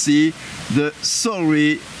 I see the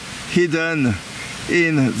sori hidden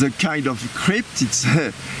in the kind of crypt. It's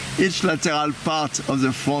each lateral part of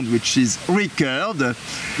the frond which is recurved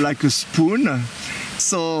like a spoon.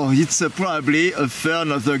 So it's probably a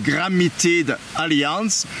fern of the Grammitid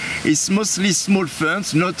alliance. It's mostly small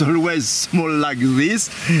ferns, not always small like this.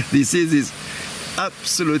 This is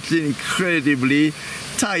absolutely incredibly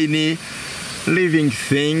tiny living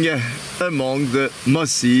thing among the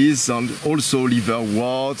mosses and also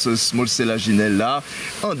liverworts, small selaginella,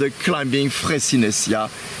 and the climbing Fresinesia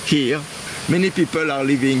here. Many people are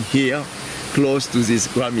living here close to this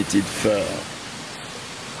grammatid fern.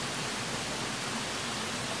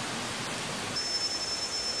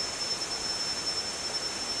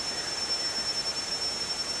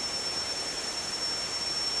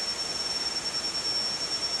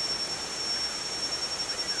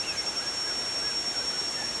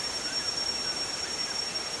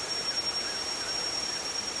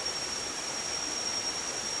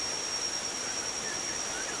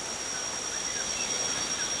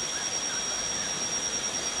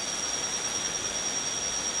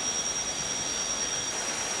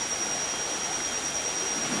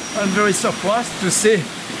 I'm very surprised to see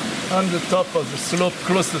on the top of the slope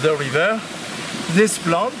close to the river this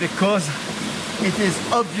plant, because it is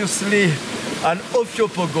obviously an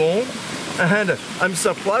Ophiopogon, and I'm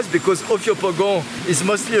surprised because Ophiopogon is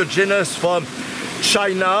mostly a genus from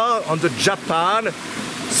China and Japan,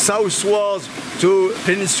 southwards to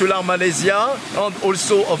peninsular Malaysia, and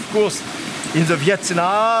also of course in the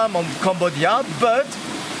Vietnam and Cambodia, but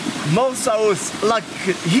more south, like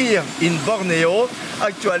here in Borneo,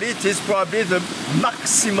 actually it is probably the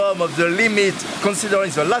maximum of the limit considering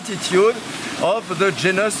the latitude of the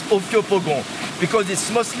genus Ophiopogon, because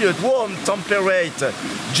it's mostly a warm temperate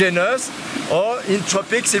genus or in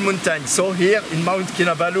tropics in mountains. So here in Mount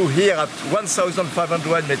Kinabalu, here at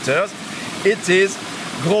 1,500 meters, it is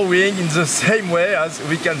growing in the same way as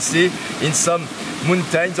we can see in some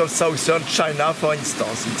mountains of southern China, for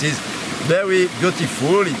instance. It is very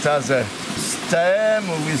beautiful. It has a stem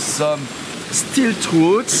with some stilt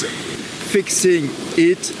roots fixing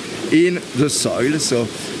it in the soil. So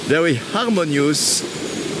very harmonious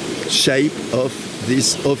shape of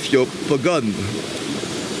this Ophiopogon.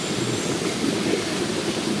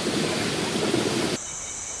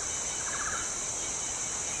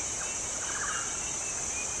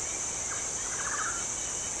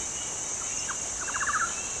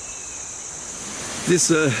 This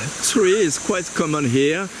tree is quite common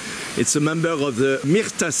here. It's a member of the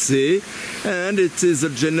Myrtaceae, and it is a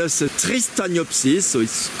genus Tristaniopsis, so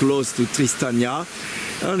it's close to Tristania.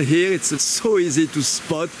 And here it's so easy to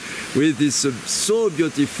spot with this so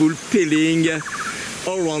beautiful peeling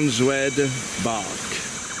orange-red bark.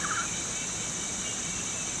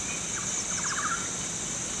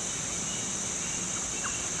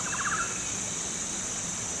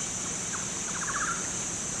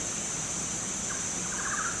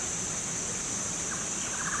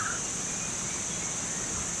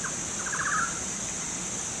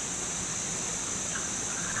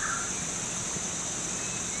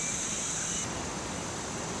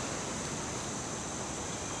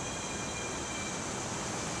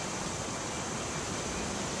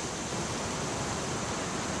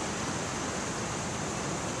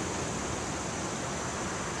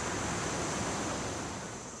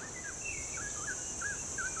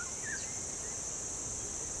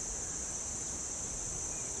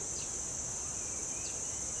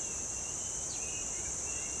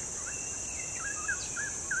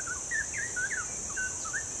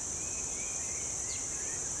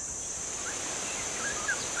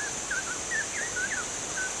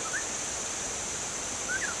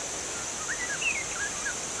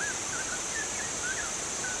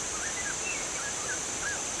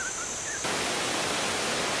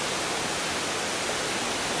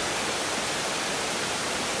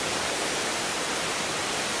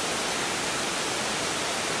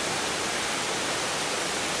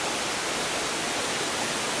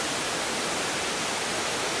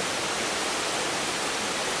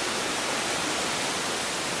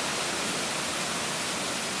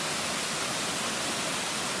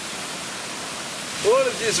 All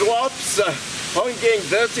of these ropes hanging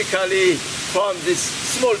vertically from this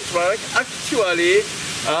small trunk actually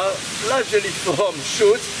are flagelliform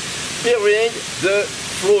shoots bearing the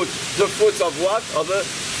fruits of what? Of a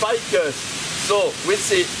ficus. So we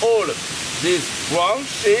see all these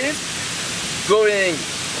branches going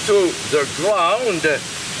to the ground,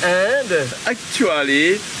 and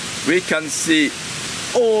actually we can see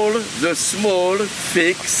all the small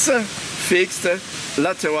fixed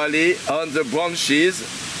laterally on the branches,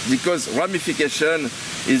 because ramification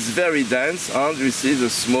is very dense, and we see the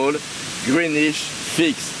small greenish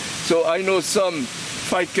figs. So I know some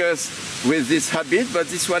ficus with this habit, but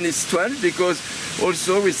this one is strange because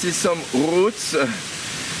also we see some roots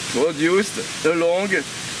produced along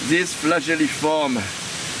these flagelliform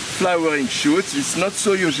flowering shoots. It's not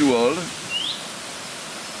so usual.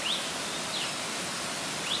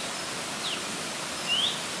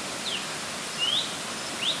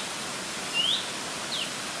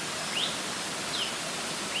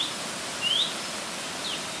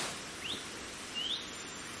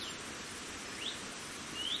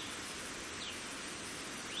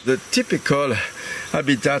 the typical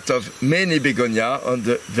habitat of many begonia on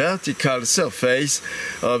the vertical surface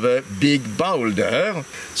of a big boulder.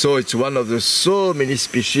 So it's one of the so many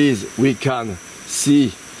species we can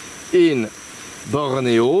see in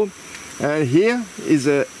Borneo. And here is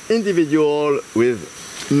an individual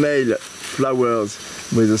with male flowers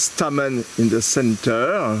with a stamen in the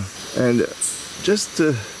center, and just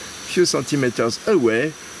a few centimeters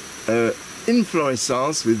away,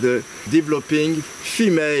 inflorescence with the developing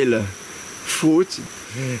female fruit.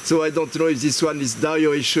 So I don't know if this one is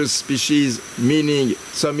dioecious species, meaning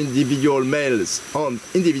some individual males and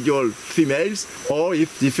individual females, or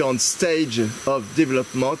if different stage of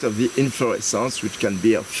development of the inflorescence, which can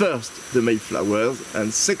be first the male flowers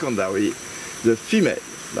and secondary the female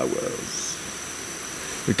flowers.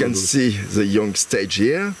 You can see the young stage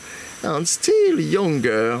here, and still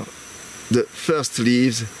younger the first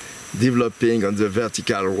leaves developing on the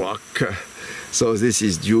vertical rock. So this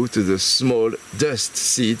is due to the small dust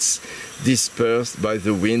seeds dispersed by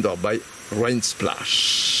the wind or by rain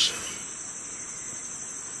splash.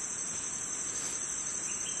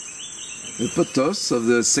 The pothos of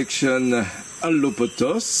the section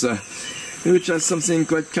Allopothos, which has something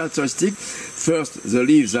quite characteristic. First, the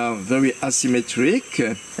leaves are very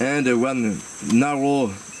asymmetric, and one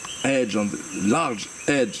narrow edge and large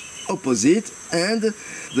edge opposite, and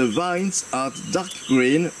the vines are dark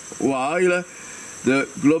green, while the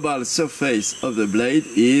global surface of the blade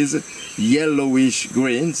is yellowish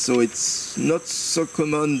green, so it's not so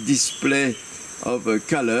common display of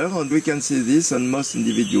color, and we can see this on most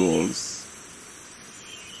individuals.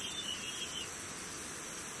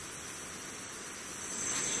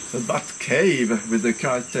 The bat cave with the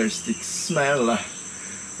characteristic smell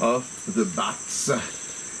of the bats,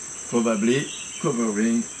 probably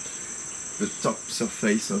covering the top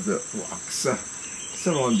surface of the rocks,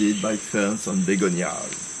 surrounded by ferns and begonias.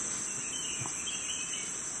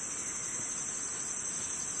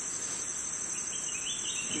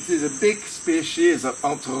 This is a big species of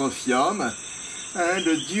Antrophyum,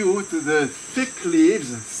 and due to the thick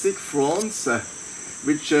leaves, thick fronds,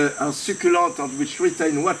 which are succulent and which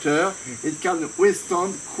retain water, it can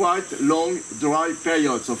withstand quite long dry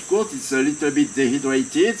periods. Of course, it's a little bit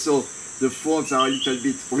dehydrated, so the fronds are a little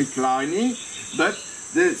bit reclining, but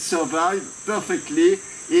they survive perfectly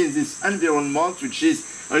in this environment, which is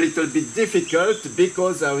a little bit difficult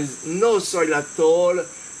because there is no soil at all,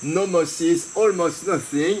 no mosses, almost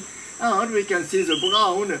nothing, and we can see the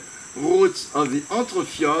brown roots of the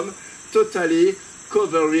Antrophyum totally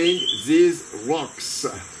covering these rocks.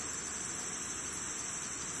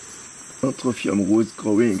 Antrophyum roots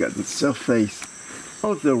growing at the surface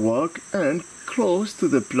of the rock and close to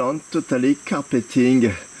the plant, totally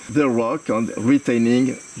carpeting the rock and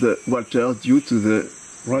retaining the water due to the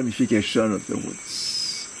ramification of the roots.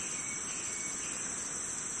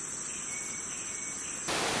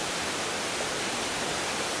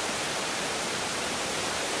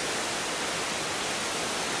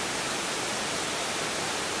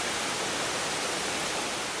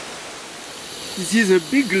 This is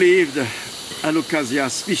a big-leaved Alocasia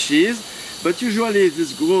species, but usually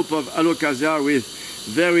this group of Alocasia with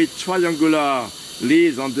very triangular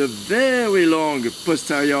leaves on the very long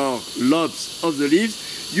posterior lobes of the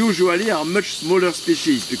leaves usually are much smaller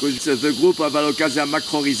species, because it's the group of Alocasia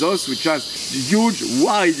macrorhizos, which has huge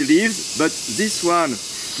wide leaves, but this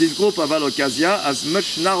group of Alocasia has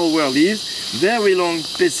much narrower leaves, very long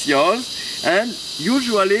petioles, and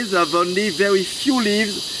usually they have only very few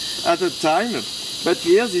leaves at a time, but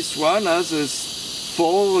here this one has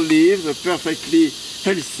 4 leaves, perfectly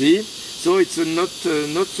healthy, so it's not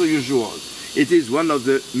so usual. It is one of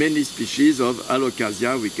the many species of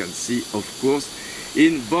Alocasia we can see, of course,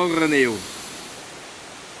 in Borneo.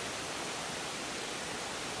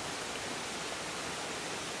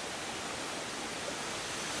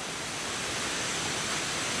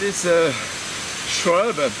 This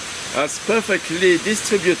shrub has perfectly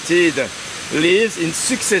distributed leaves in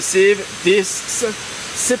successive discs,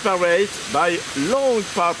 separate by long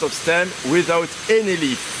part of stem without any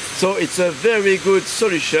leaf. So it's a very good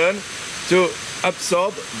solution to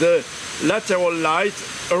absorb the lateral light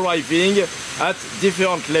arriving at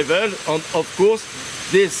different levels, and of course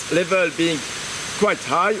this level being quite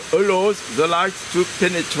high allows the light to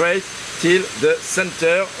penetrate till the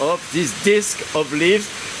center of this disc of leaves.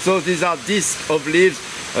 So these are discs of leaves,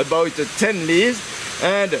 about 10 leaves,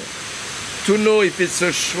 and to know if it's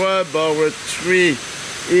a shrub or a tree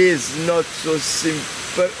is not so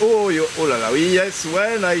simple. Oh la la, yes,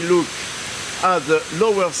 when I look at the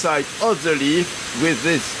lower side of the leaf with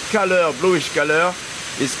this color, bluish color,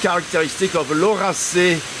 is characteristic of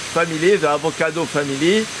Lauracea family, the avocado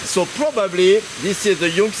family. So probably this is the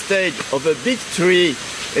young stage of a big tree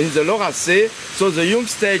in the Lauracé. So the young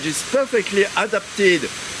stage is perfectly adapted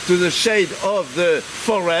to the shade of the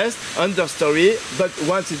forest understory, but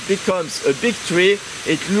once it becomes a big tree,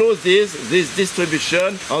 it loses this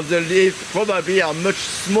distribution, and the leaves probably are much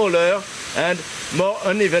smaller and more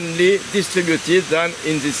unevenly distributed than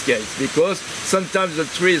in this case, because sometimes the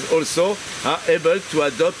trees also are able to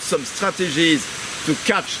adopt some strategies to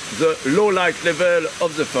catch the low light level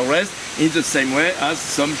of the forest in the same way as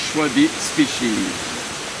some shrubby species.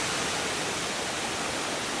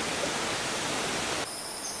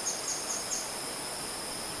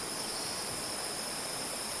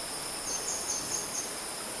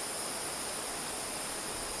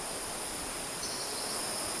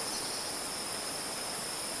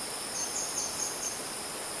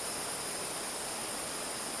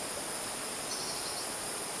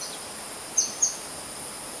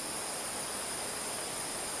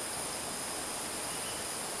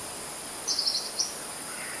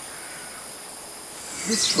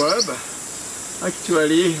 This shrub,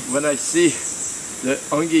 actually, when I see the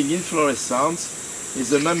hanging inflorescence,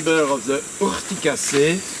 is a member of the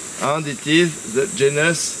Urticaceae, and it is the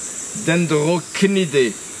genus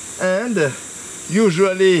Dendrochinidae. And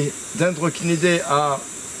usually Dendrochinidae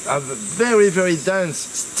have very, very dense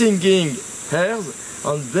stinging hairs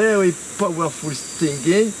and very powerful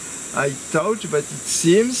stinging. I thought, but it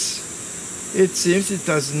seems it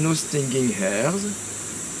has no stinging hairs.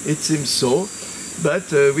 It seems so.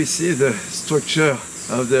 But we see the structure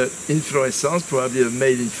of the inflorescence, probably a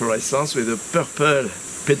male inflorescence with a purple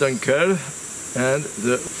peduncle and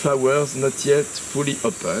the flowers not yet fully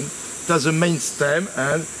open. It has a main stem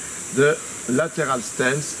and the lateral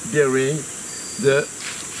stems bearing the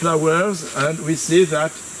flowers, and we see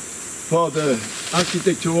that for the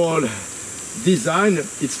architectural design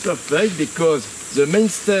it's perfect because the main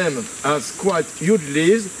stem has quite huge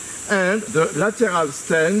leaves and the lateral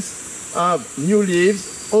stems have new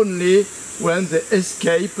leaves only when they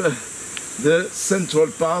escape the central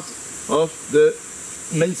part of the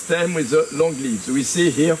main stem with the long leaves. We see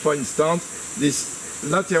here, for instance, this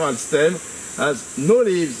lateral stem has no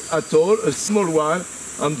leaves at all, a small one,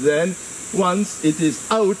 and then once it is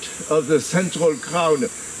out of the central crown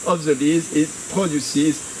of the leaves, it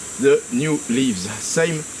produces the new leaves.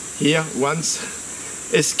 Same here, once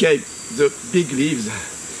escape the big leaves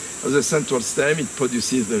of the central stem, it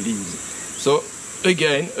produces the leaves. So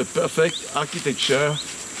again, a perfect architecture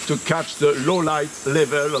to catch the low light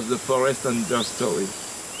level of the forest understory.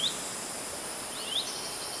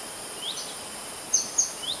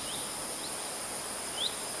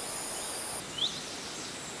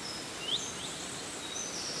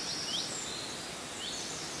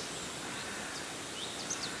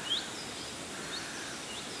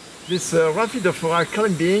 This Rhaphidophora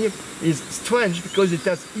climbing is strange because it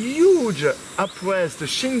has huge upraised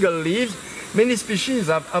shingle leaves. Many species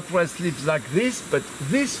have upraised leaves like this, but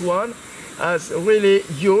this one has really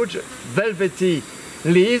huge velvety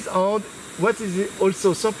leaves. And what is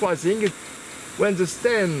also surprising is when the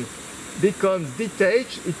stem becomes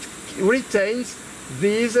detached, it retains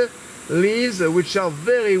these leaves which are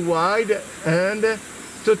very wide and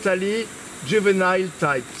totally juvenile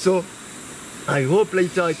type. So I hope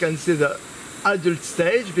later I can see the adult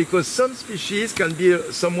stage, because some species can be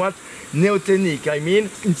somewhat neotenic. I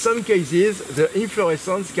mean, in some cases, the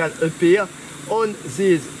inflorescence can appear on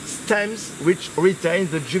these stems which retain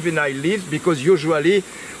the juvenile leaves, because usually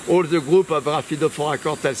all the group of Rhaphidophora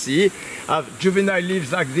cortacei have juvenile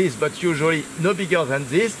leaves like this, but usually no bigger than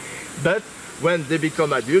this. But when they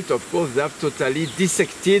become adult, of course, they have totally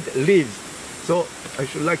dissected leaves. So I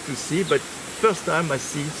should like to see, but first time I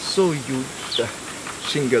see so huge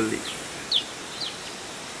shingle leaf.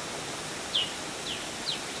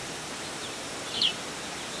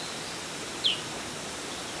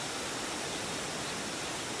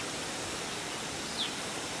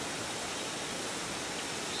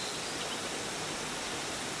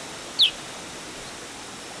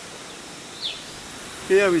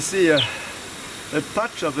 Here we see a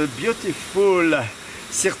patch of a beautiful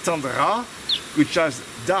Syrtandra, which has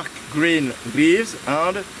dark green leaves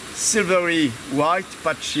and silvery white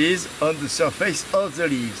patches on the surface of the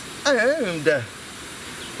leaves. And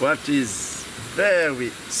what is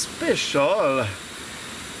very special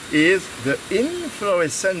is the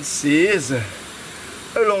inflorescences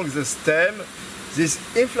along the stem. These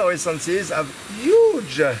inflorescences have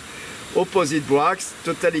huge opposite bracts,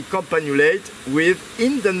 totally campanulate with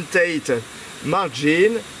indentate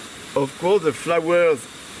margin. Of course, the flowers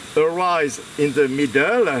arise in the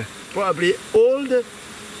middle, probably old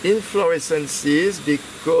inflorescences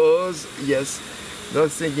because, yes,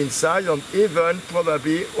 nothing inside, and even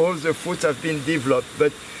probably all the fruits have been developed.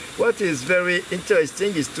 But what is very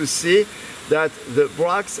interesting is to see that the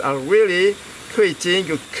bracts are really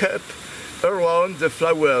creating a cup around the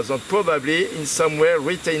flowers and probably in some way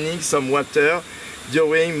retaining some water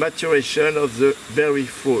during maturation of the berry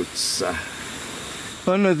fruits.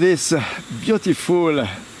 On this beautiful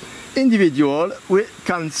individual, we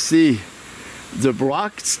can see the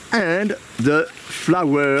bracts and the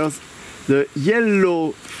flowers, the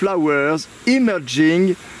yellow flowers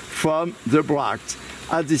emerging from the bracts.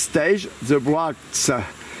 At this stage, the bracts,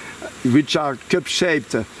 which are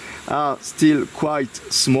cup-shaped, are still quite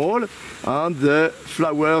small, and the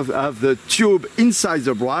flowers have the tube inside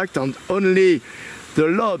the bract, and only the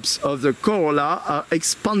lobes of the corolla are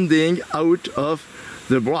expanding out of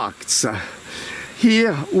the bracts.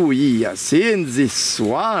 Here we see in this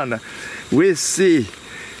one, we see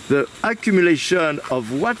the accumulation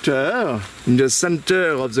of water in the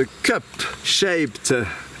center of the cup-shaped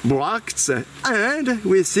bracts, and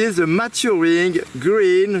we see the maturing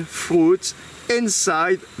green fruits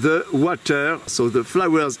inside the water. So the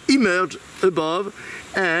flowers emerge above,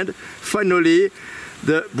 and finally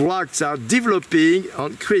the bracts are developing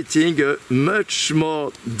and creating a much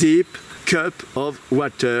more deep cup of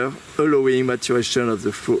water, allowing maturation of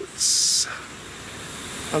the fruits.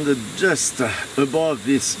 And just above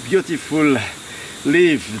this beautiful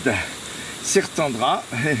leaved Syrtandra,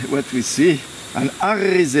 what we see, an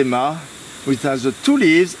Arisaema, which has the two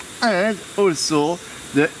leaves and also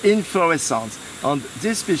the inflorescence. And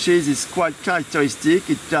this species is quite characteristic.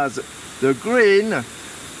 It has the green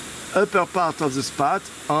upper part of the spot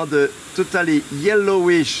and the totally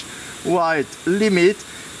yellowish white limit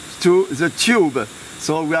to the tube.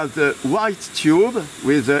 So we have the white tube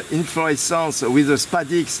with the inflorescence with the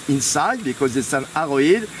spadix inside because it's an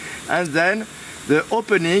aroid, and then the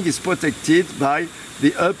opening is protected by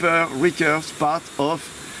the upper recurved part of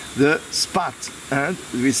the spot, and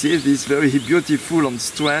we see this very beautiful and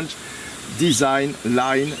strange design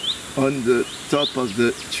line on the top of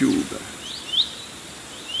the tube.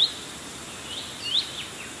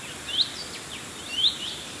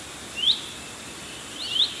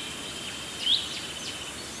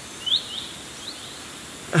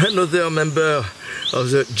 Another member of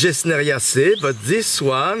the Gesneriaceae, but this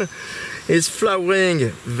one is flowering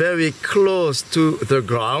very close to the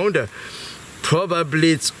ground.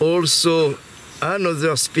 Probably it's also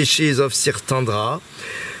another species of Syrtandra,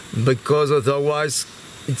 because otherwise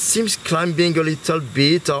it seems climbing a little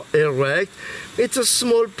bit or erect. It's a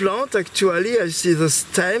small plant actually. I see the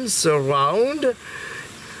stems around.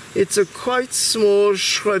 It's a quite small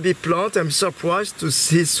shrubby plant. I'm surprised to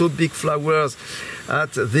see so big flowers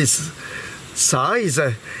at this size,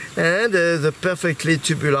 and the perfectly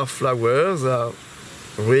tubular flowers are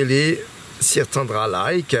really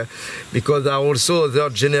Syrtandra-like, because there are also other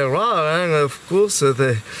genera, and of course in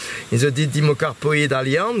the Didymocarpoid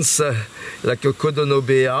alliance, like a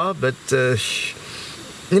Codonobea,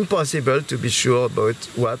 but impossible to be sure about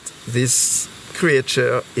what this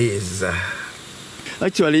creature is.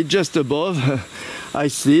 Actually, just above, I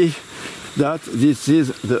see that this is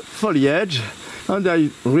the foliage, and I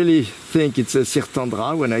really think it's a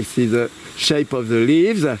Syrtandra when I see the shape of the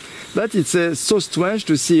leaves. But it's so strange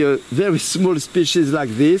to see a very small species like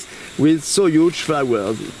this with so huge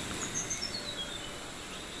flowers.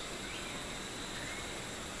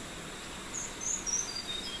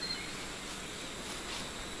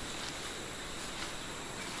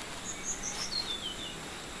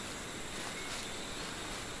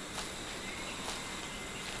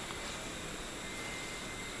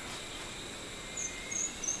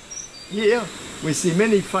 Here we see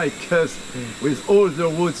many ficus with all the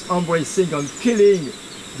roots embracing and killing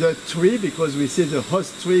the tree, because we see the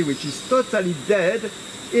host tree which is totally dead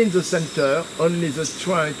in the center. Only the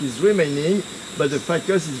trunk is remaining, but the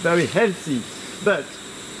ficus is very healthy. But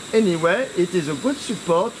anyway, it is a good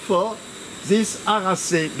support for this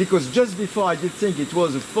Araceae, because just before I did think it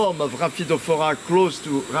was a form of Rhaphidophora close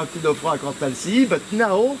to Rhaphidophora cortalcii, but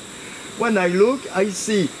now when I look, I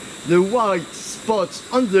see the white spots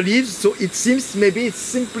on the leaves, so it seems maybe it's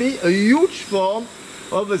simply a huge form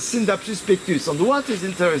of a Syndapsus pictus. And what is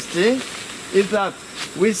interesting is that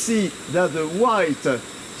we see that the white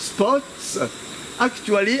spots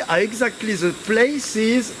actually are exactly the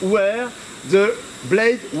places where the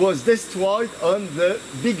blade was destroyed on the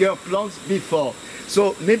bigger plants before.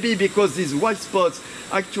 So maybe because these white spots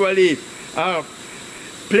actually are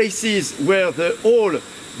places where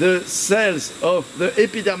the cells of the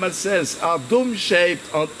epidermal cells are dome-shaped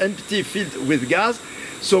and empty, filled with gas,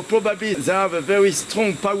 So probably they have a very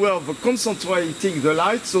strong power of concentrating the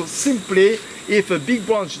light. So simply, if a big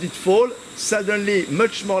branch did fall, suddenly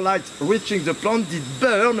much more light reaching the plant did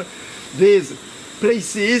burn these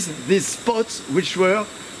places, these spots, which were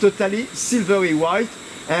totally silvery white,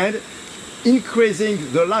 and increasing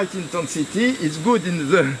the light intensity is good in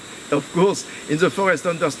the, of course, in the forest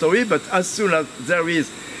understory, but as soon as there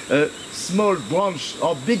is a small branch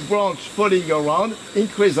or big branch falling around,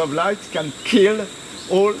 increase of light can kill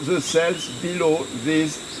all the cells below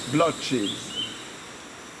these blotches.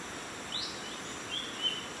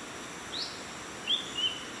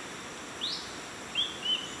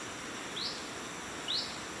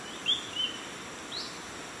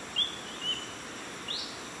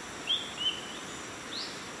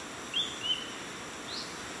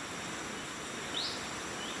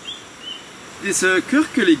 This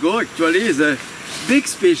curculigo actually is a big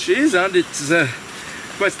species, and it's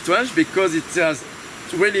quite strange because it has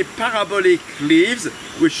really parabolic leaves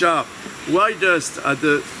which are widest at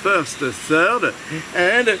the first third,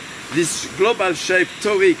 and this global shape,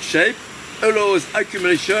 toric shape, allows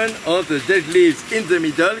accumulation of the dead leaves in the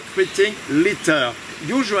middle, creating litter.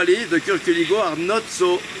 Usually the curculigo are not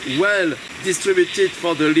so well distributed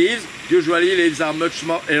for the leaves. Usually leaves are much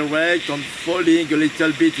more erect and falling a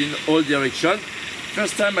little bit in all directions.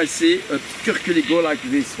 First time I see a curculigo like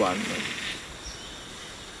this one.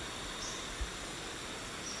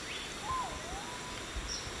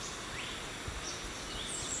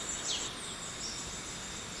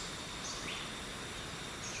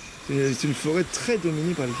 C'est une forêt très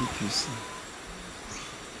dominée par les ficus.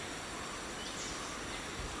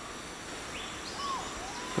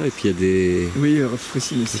 Ah, et puis il y a des... Oui,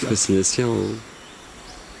 Fracinaceae. Des Fracinaceae en...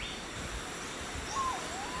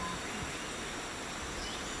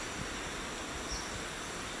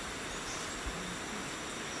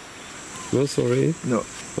 No, sorry. No.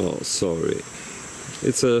 Oh, sorry.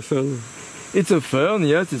 It's a fern. It's a fern,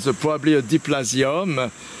 yes. It's probably a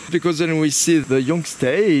diplasium, because then we see the young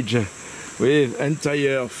stage with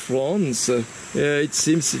entire fronds. It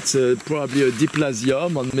seems it's probably a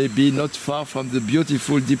diplasium, and maybe not far from the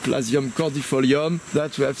beautiful diplasium cordifolium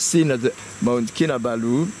that we have seen at the Mount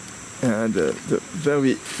Kinabalu, and the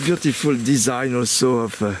very beautiful design also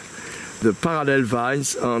of the parallel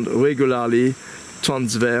vines and regularly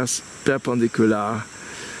transverse perpendicular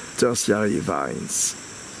tertiary vines.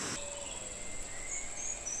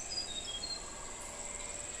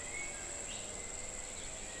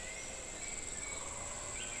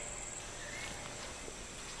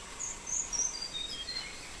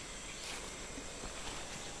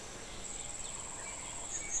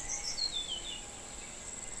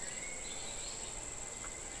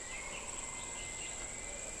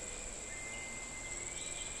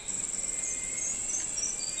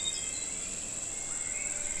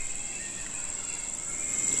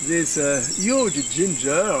 This huge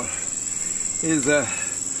ginger is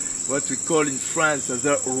what we call in France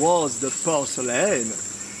the rose de porcelain.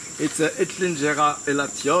 It's Etlingera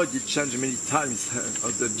elatioid. It changed many times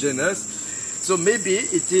of the genus. So maybe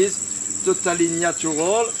it is totally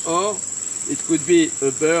natural, or it could be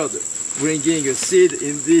a bird bringing a seed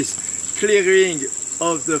in this clearing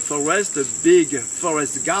of the forest, a big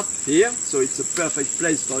forest gap here. So it's a perfect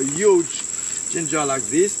place for a huge ginger like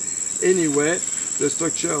this. Anyway, the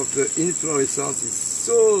structure of the inflorescence is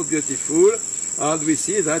so beautiful, and we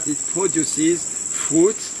see that it produces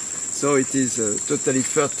fruit, so it is totally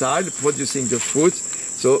fertile, producing the fruit,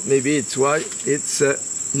 so maybe it's why it's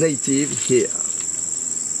native here.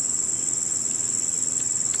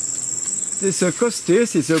 This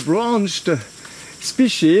costus is a branched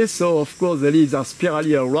species, so of course the leaves are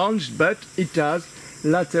spirally arranged, but it has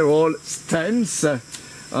lateral stems.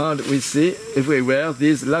 And we see everywhere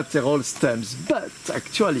these lateral stems. But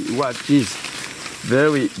actually what is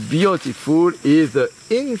very beautiful is the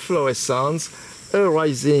inflorescence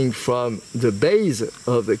arising from the base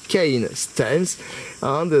of the cane stems.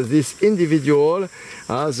 And this individual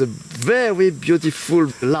has a very beautiful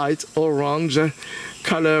light orange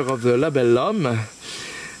color of the labellum.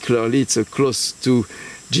 Clearly it's close to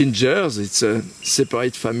gingers. It's a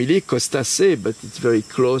separate family, Costaceae, but it's very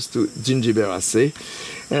close to Gingiberaceae.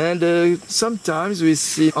 And sometimes we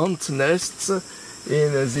see ant nests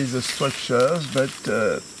in these structures, but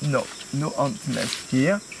no ant nest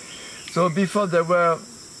here. So before there were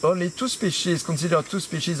only two species, considered two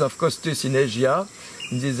species of Costus in Asia,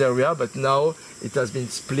 in this area, but now it has been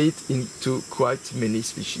split into quite many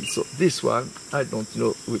species. So this one, I don't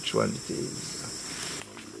know which one it is.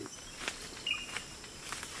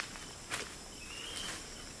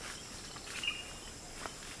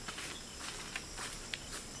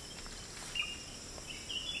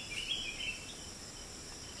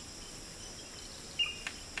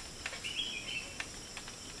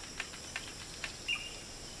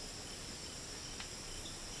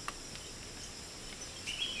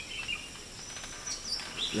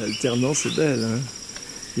 L'alternance est belle, hein.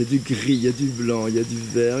 Il y a du gris, il y a du blanc, il y a du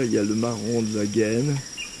vert, il y a le marron de la gaine.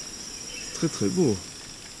 C'est très très beau.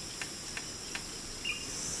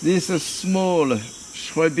 This is a small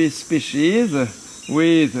shrubby species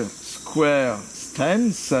with square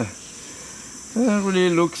stems. Really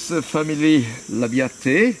looks family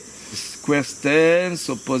Labiatae. Square stems,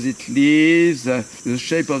 opposite leaves, the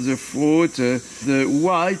shape of the fruit, the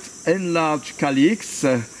white enlarged calyx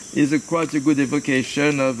is quite a good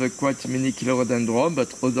evocation of a quite mini chilodendron,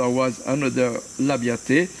 but otherwise another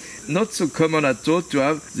Labiatae. Not so common at all to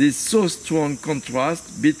have this so strong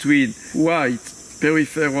contrast between white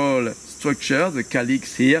peripheral structure, the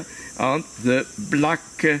calyx here, and the black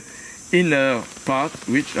inner part,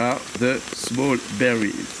 which are the small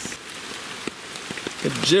berries. A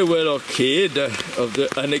jewel orchid of the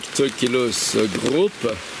Anoectochilus group,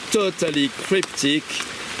 totally cryptic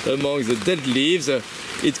among the dead leaves.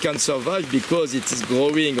 It can survive because it is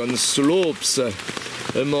growing on slopes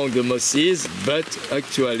among the mosses, but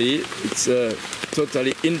actually it's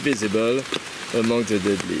totally invisible among the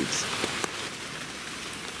dead leaves.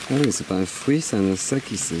 Ah oui, c'est pas un fruit, c'est un insecte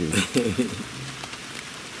qui s'est...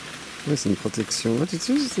 Oui, c'est une protection. Ah, tu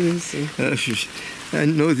sais, I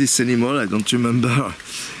know this animal, I don't remember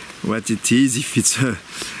what it is, if it's a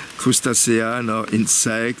crustacean or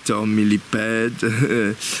insect or millipede.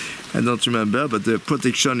 I don't remember, but the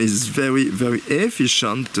protection is very, very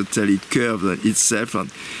efficient, totally curved itself, and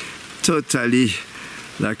totally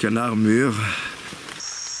like an armure.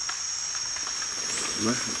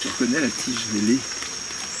 Ouais, tu reconnais la tige vélée.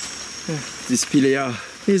 This pilea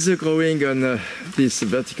is growing on this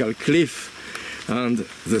vertical cliff, and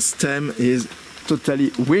the stem is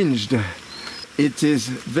totally winged. It is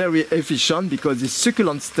very efficient because the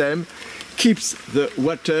succulent stem keeps the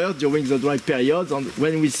water during the dry periods, and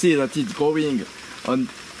when we see that it's growing on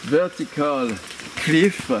vertical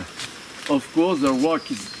cliff, of course the rock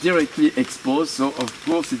is directly exposed, so of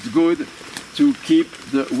course it's good to keep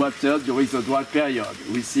the water during the dry period.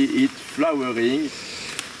 We see it flowering,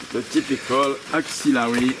 the typical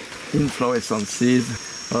axillary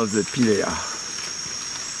inflorescences of the pilea.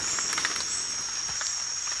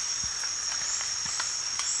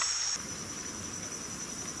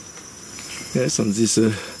 Yes, on this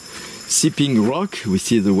seeping rock, we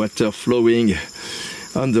see the water flowing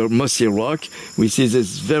under mossy rock. We see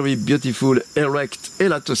this very beautiful erect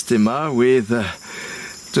Elatostemma with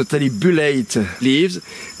totally bullate leaves.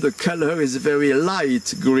 The color is very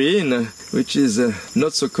light green, which is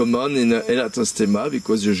not so common in Elatostemma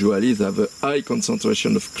because usually they have a high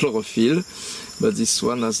concentration of chlorophyll, but this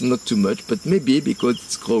one has not too much, but maybe because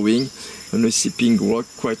it's growing on a seeping rock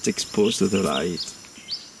quite exposed to the light.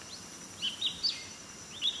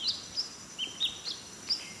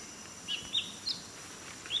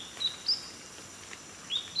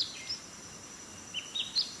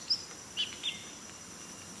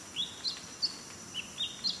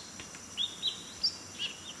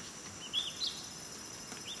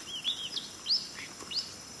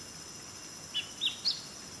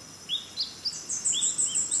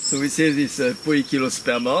 So we see this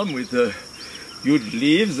Poikilospermum with huge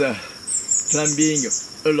leaves climbing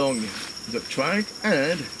along the trunk,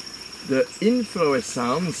 and the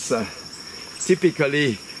inflorescence,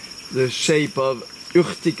 typically the shape of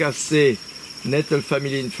Urticaceae nettle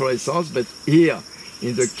family inflorescence, but here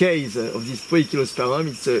in the case of this Poikilospermum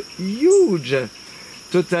it's a huge,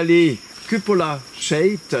 totally cupola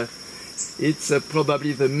shaped. It's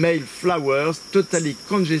probably the male flowers totally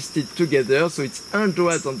congested together, so it's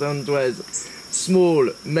hundreds and hundreds small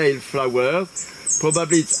male flowers.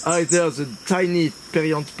 Probably it's either the tiny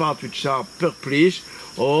perianth part which are purplish,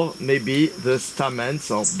 or maybe the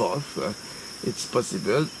stamens, or both. It's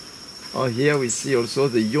possible. Here we see also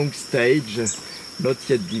the young stage, not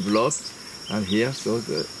yet developed, and here so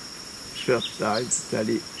the fertile,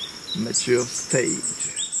 totally mature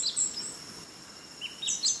stage.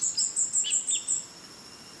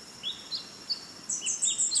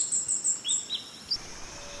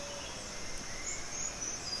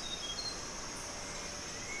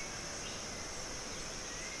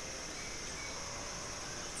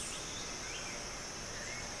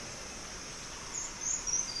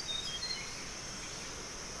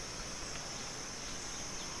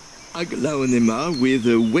 Aglaonema with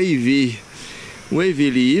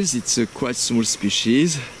wavy leaves. It's a quite small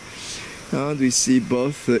species, and we see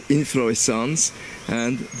both inflorescence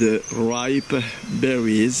and the ripe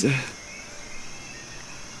berries.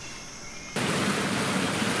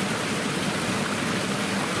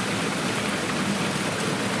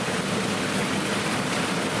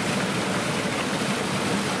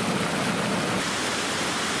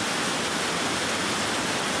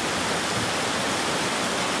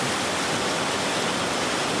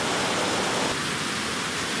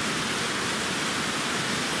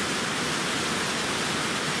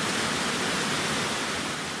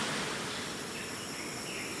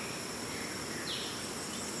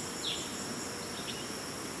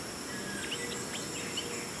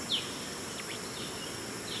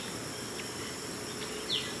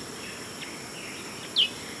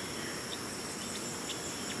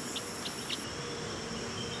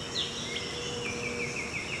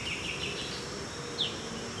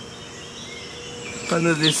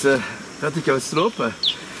 Under this vertical slope,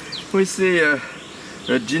 we see a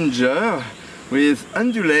ginger with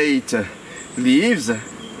undulate leaves.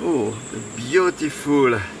 Oh, the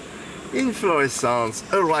beautiful inflorescence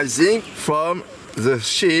arising from the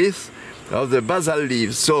sheath of the basal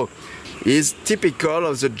leaves. So is typical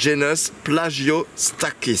of the genus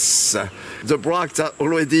Plagiostachys. The bracts are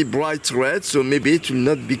already bright red, so maybe it will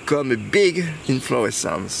not become a big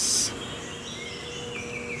inflorescence.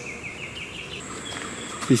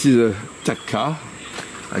 This is a Tacca.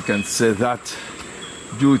 I can say that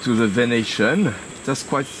due to the venation. It has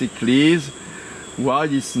quite thick leaves. Why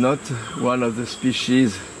it's not one of the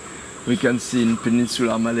species we can see in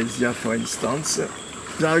peninsular Malaysia, for instance.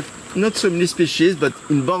 There are not so many species, but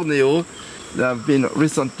in Borneo there have been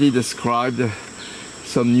recently described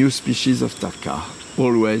some new species of Tacca.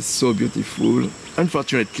 Always so beautiful.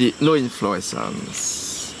 Unfortunately, no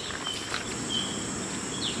inflorescence.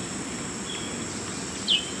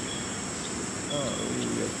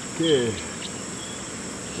 Okay.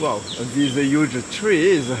 Wow, and these are huge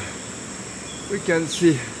trees. We can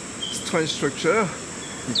see strange structure.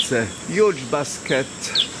 It's a huge basket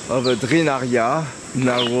of a Drinaria,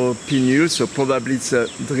 narrow pinule, so probably it's a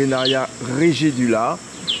Drinaria rigidula.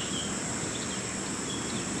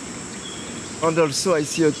 And also I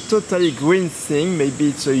see a totally green thing, maybe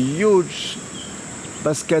it's a huge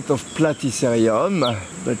basket of Platycerium,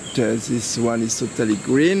 but this one is totally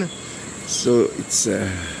green, so it's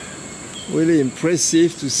really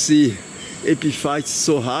impressive to see epiphytes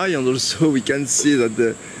so high, and also we can see that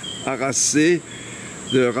the Araceae,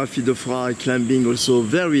 the Rhaphidophora, are climbing also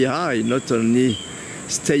very high, not only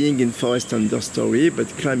staying in forest understory, but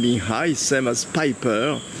climbing high, same as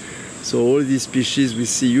Piper. So all these species we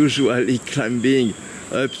see usually climbing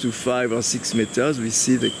up to 5 or 6 meters, we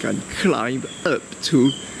see they can climb up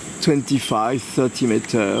to 25-30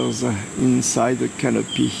 meters inside the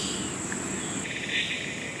canopy.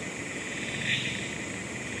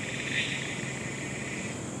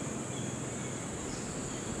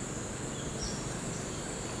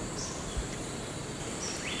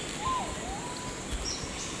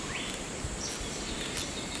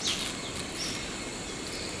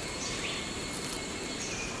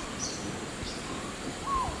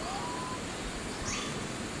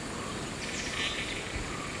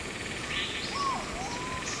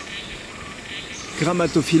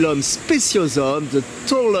 Grammatophyllum speciosum, the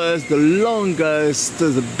tallest, the longest,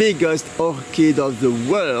 the biggest orchid of the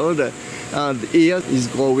world, and here is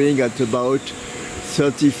growing at about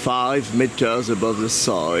 35 meters above the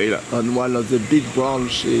soil on one of the big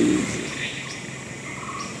branches.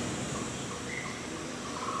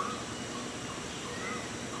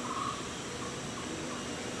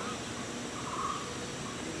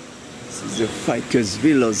 This is the Ficus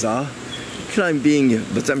villosa. Climbing,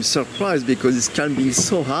 but I'm surprised because it's climbing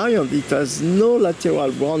so high and it has no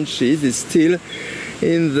lateral branches. It's still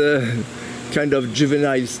in the kind of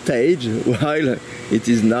juvenile stage, while it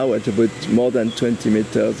is now at about more than 20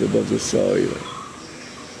 meters above the soil.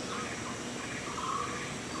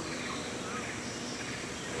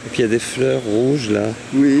 Et puis il y a des fleurs rouges là.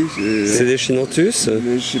 Oui, c'est des Aeschynanthus.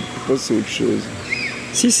 Je sais pas, c'est autre chose.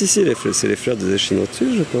 Si, c'est les fleurs des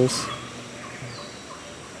Aeschynanthus, je pense.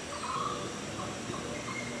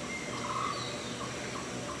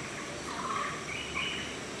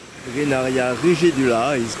 Drinaria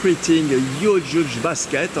rigidula is creating a huge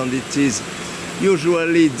basket, and it is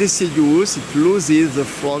usually deciduous. It loses the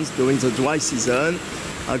fronds during the dry season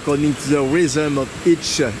according to the rhythm of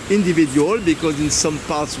each individual, because in some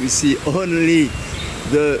parts we see only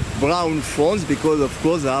the brown fronds, because of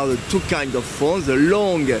course there are the two kinds of fronds, the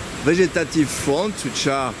long vegetative fronds which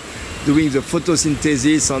are doing the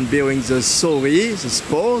photosynthesis and bearing the sauri, the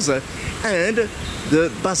spores, and the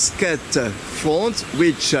basket fronds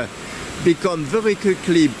which become very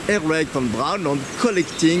quickly erect and brown and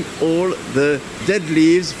collecting all the dead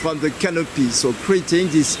leaves from the canopy, so creating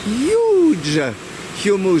this huge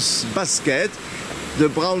humus basket. The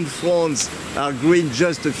brown fronds are green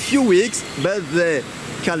just a few weeks, but they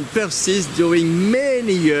can persist during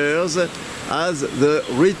many years as the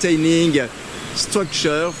retaining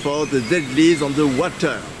structure for the dead leaves on the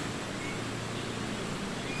water.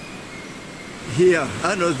 Here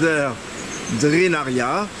another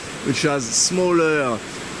Drinaria, which has smaller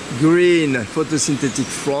green photosynthetic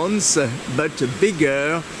fronds, but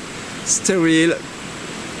bigger, sterile,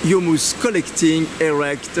 humus collecting,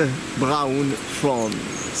 erect, brown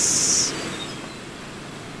fronds.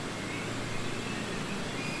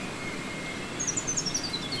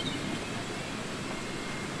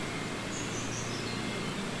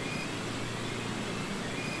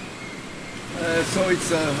 so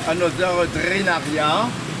it's another Drenaria,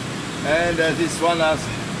 and this one has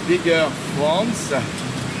bigger fronds,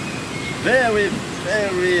 very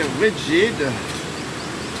rigid,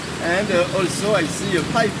 and also I see a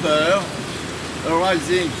piper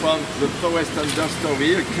arising from the forest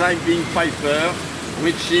understory, a climbing piper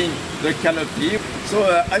reaching the canopy.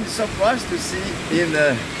 So I'm surprised to see in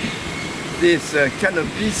this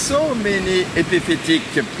canopy so many epiphytic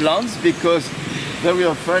plants, because very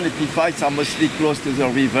often epiphytes are mostly close to the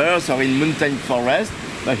rivers or in mountain forest,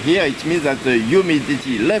 but here it means that the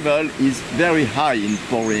humidity level is very high in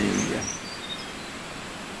pouring.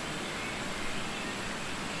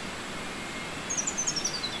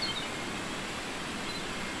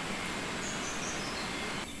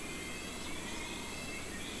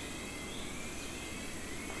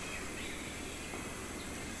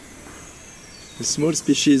 A small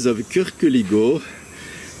species of curculigo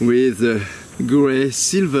with grey,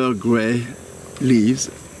 silver grey leaves,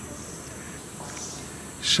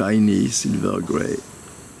 shiny silver grey.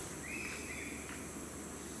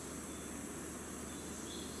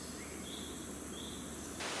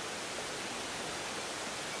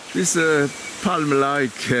 This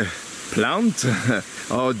palm-like plant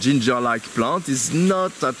or ginger-like plant is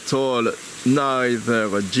not at all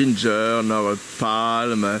neither a ginger nor a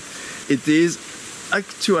palm. It is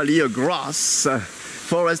actually a grass,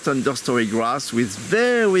 forest understory grass with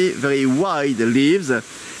very wide leaves,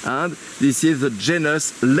 and this is the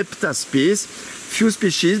genus Leptaspis. Few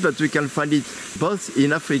species, but we can find it both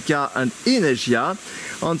in Africa and in Asia.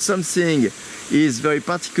 And something is very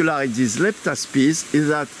particular in this Leptaspis is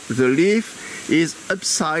that the leaf is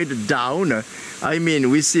upside down. I mean,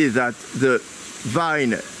 we see that the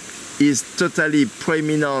vine is totally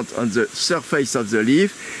prominent on the surface of the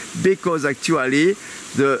leaf, because actually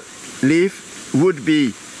the leaf would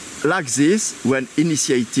be like this when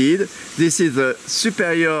initiated. This is the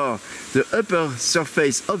superior, the upper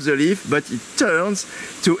surface of the leaf, but it turns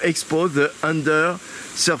to expose the under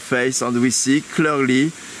surface, and we see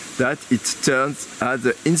clearly that it turns at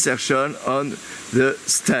the insertion on the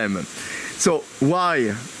stem. So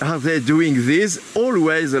why are they doing this?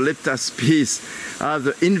 Always the Leptaspis have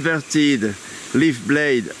the inverted leaf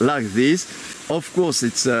blade like this. Of course,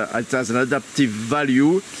 it has an adaptive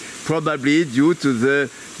value, probably due to the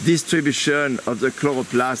distribution of the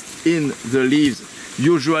chloroplast in the leaves,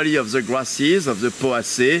 usually of the grasses, of the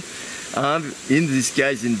Poaceae, and in this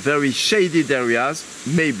case, in very shaded areas,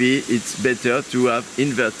 maybe it's better to have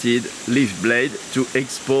inverted leaf blade to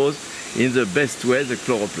expose in the best way the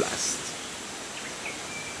chloroplast.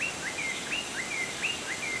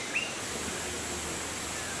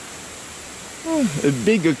 A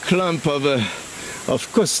big clump of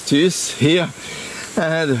costus here,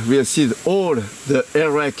 and we see all the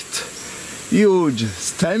erect huge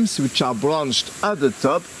stems which are branched at the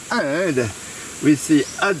top, and we see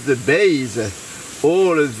at the base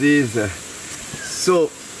all of these so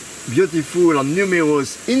beautiful and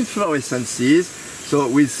numerous inflorescences. So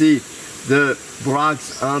we see the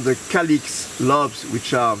bracts and the calyx lobes,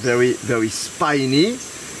 which are very spiny,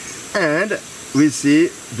 and we see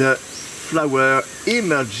the flower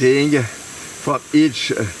emerging from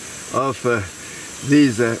each of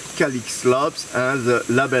these calyx lobes, and the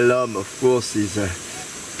labellum, of course, is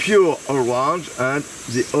pure orange, and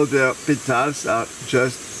the other petals are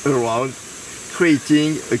just around,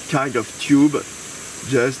 creating a kind of tube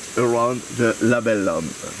just around the labellum.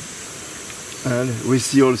 And we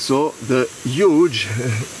see also the huge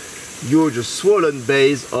swollen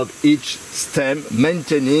base of each stem,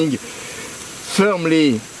 maintaining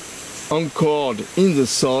firmly anchored in the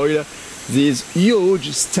soil these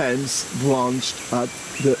huge stems branched at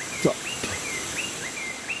the top.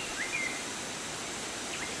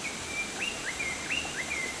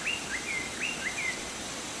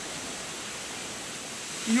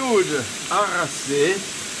 Huge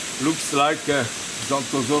Arisaema, looks like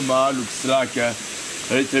Xanthosoma, looks like a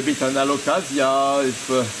little bit an Alocasia.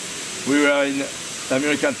 If we were in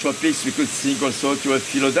American tropics, we could think also to a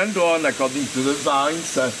philodendron according to the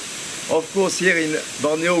vines. Of course, here in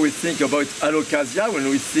Borneo, we think about Alocasia when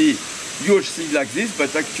we see huge things like this,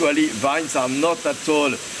 but actually vines are not at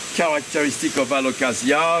all characteristic of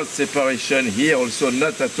Alocasia. Separation here also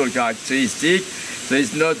not at all characteristic. There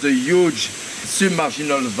is not a huge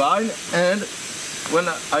submarginal vine, and when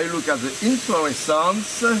I look at the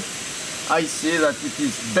inflorescence, I see that it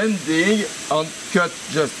is bending and cut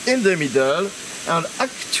just in the middle, and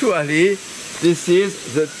actually this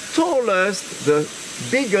is the tallest, the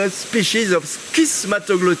biggest species of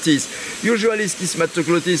Schismatoglottis. Usually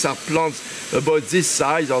Schismatoglottis are plants about this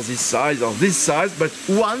size or this size or this size, but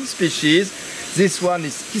one species This one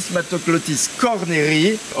is Schismatoglotis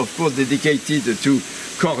corneri, of course dedicated to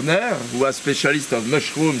Corner, who was specialist of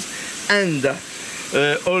mushrooms and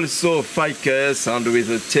also ficus, and with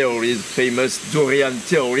the theory, famous durian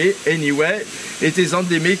theory. Anyway, it is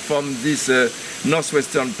endemic from this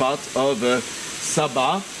northwestern part of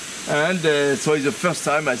Sabah. And so it's the first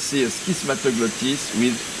time I see a Schismatoglotis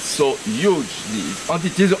with so huge leaves. And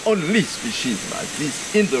it is the only species like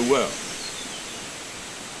this in the world.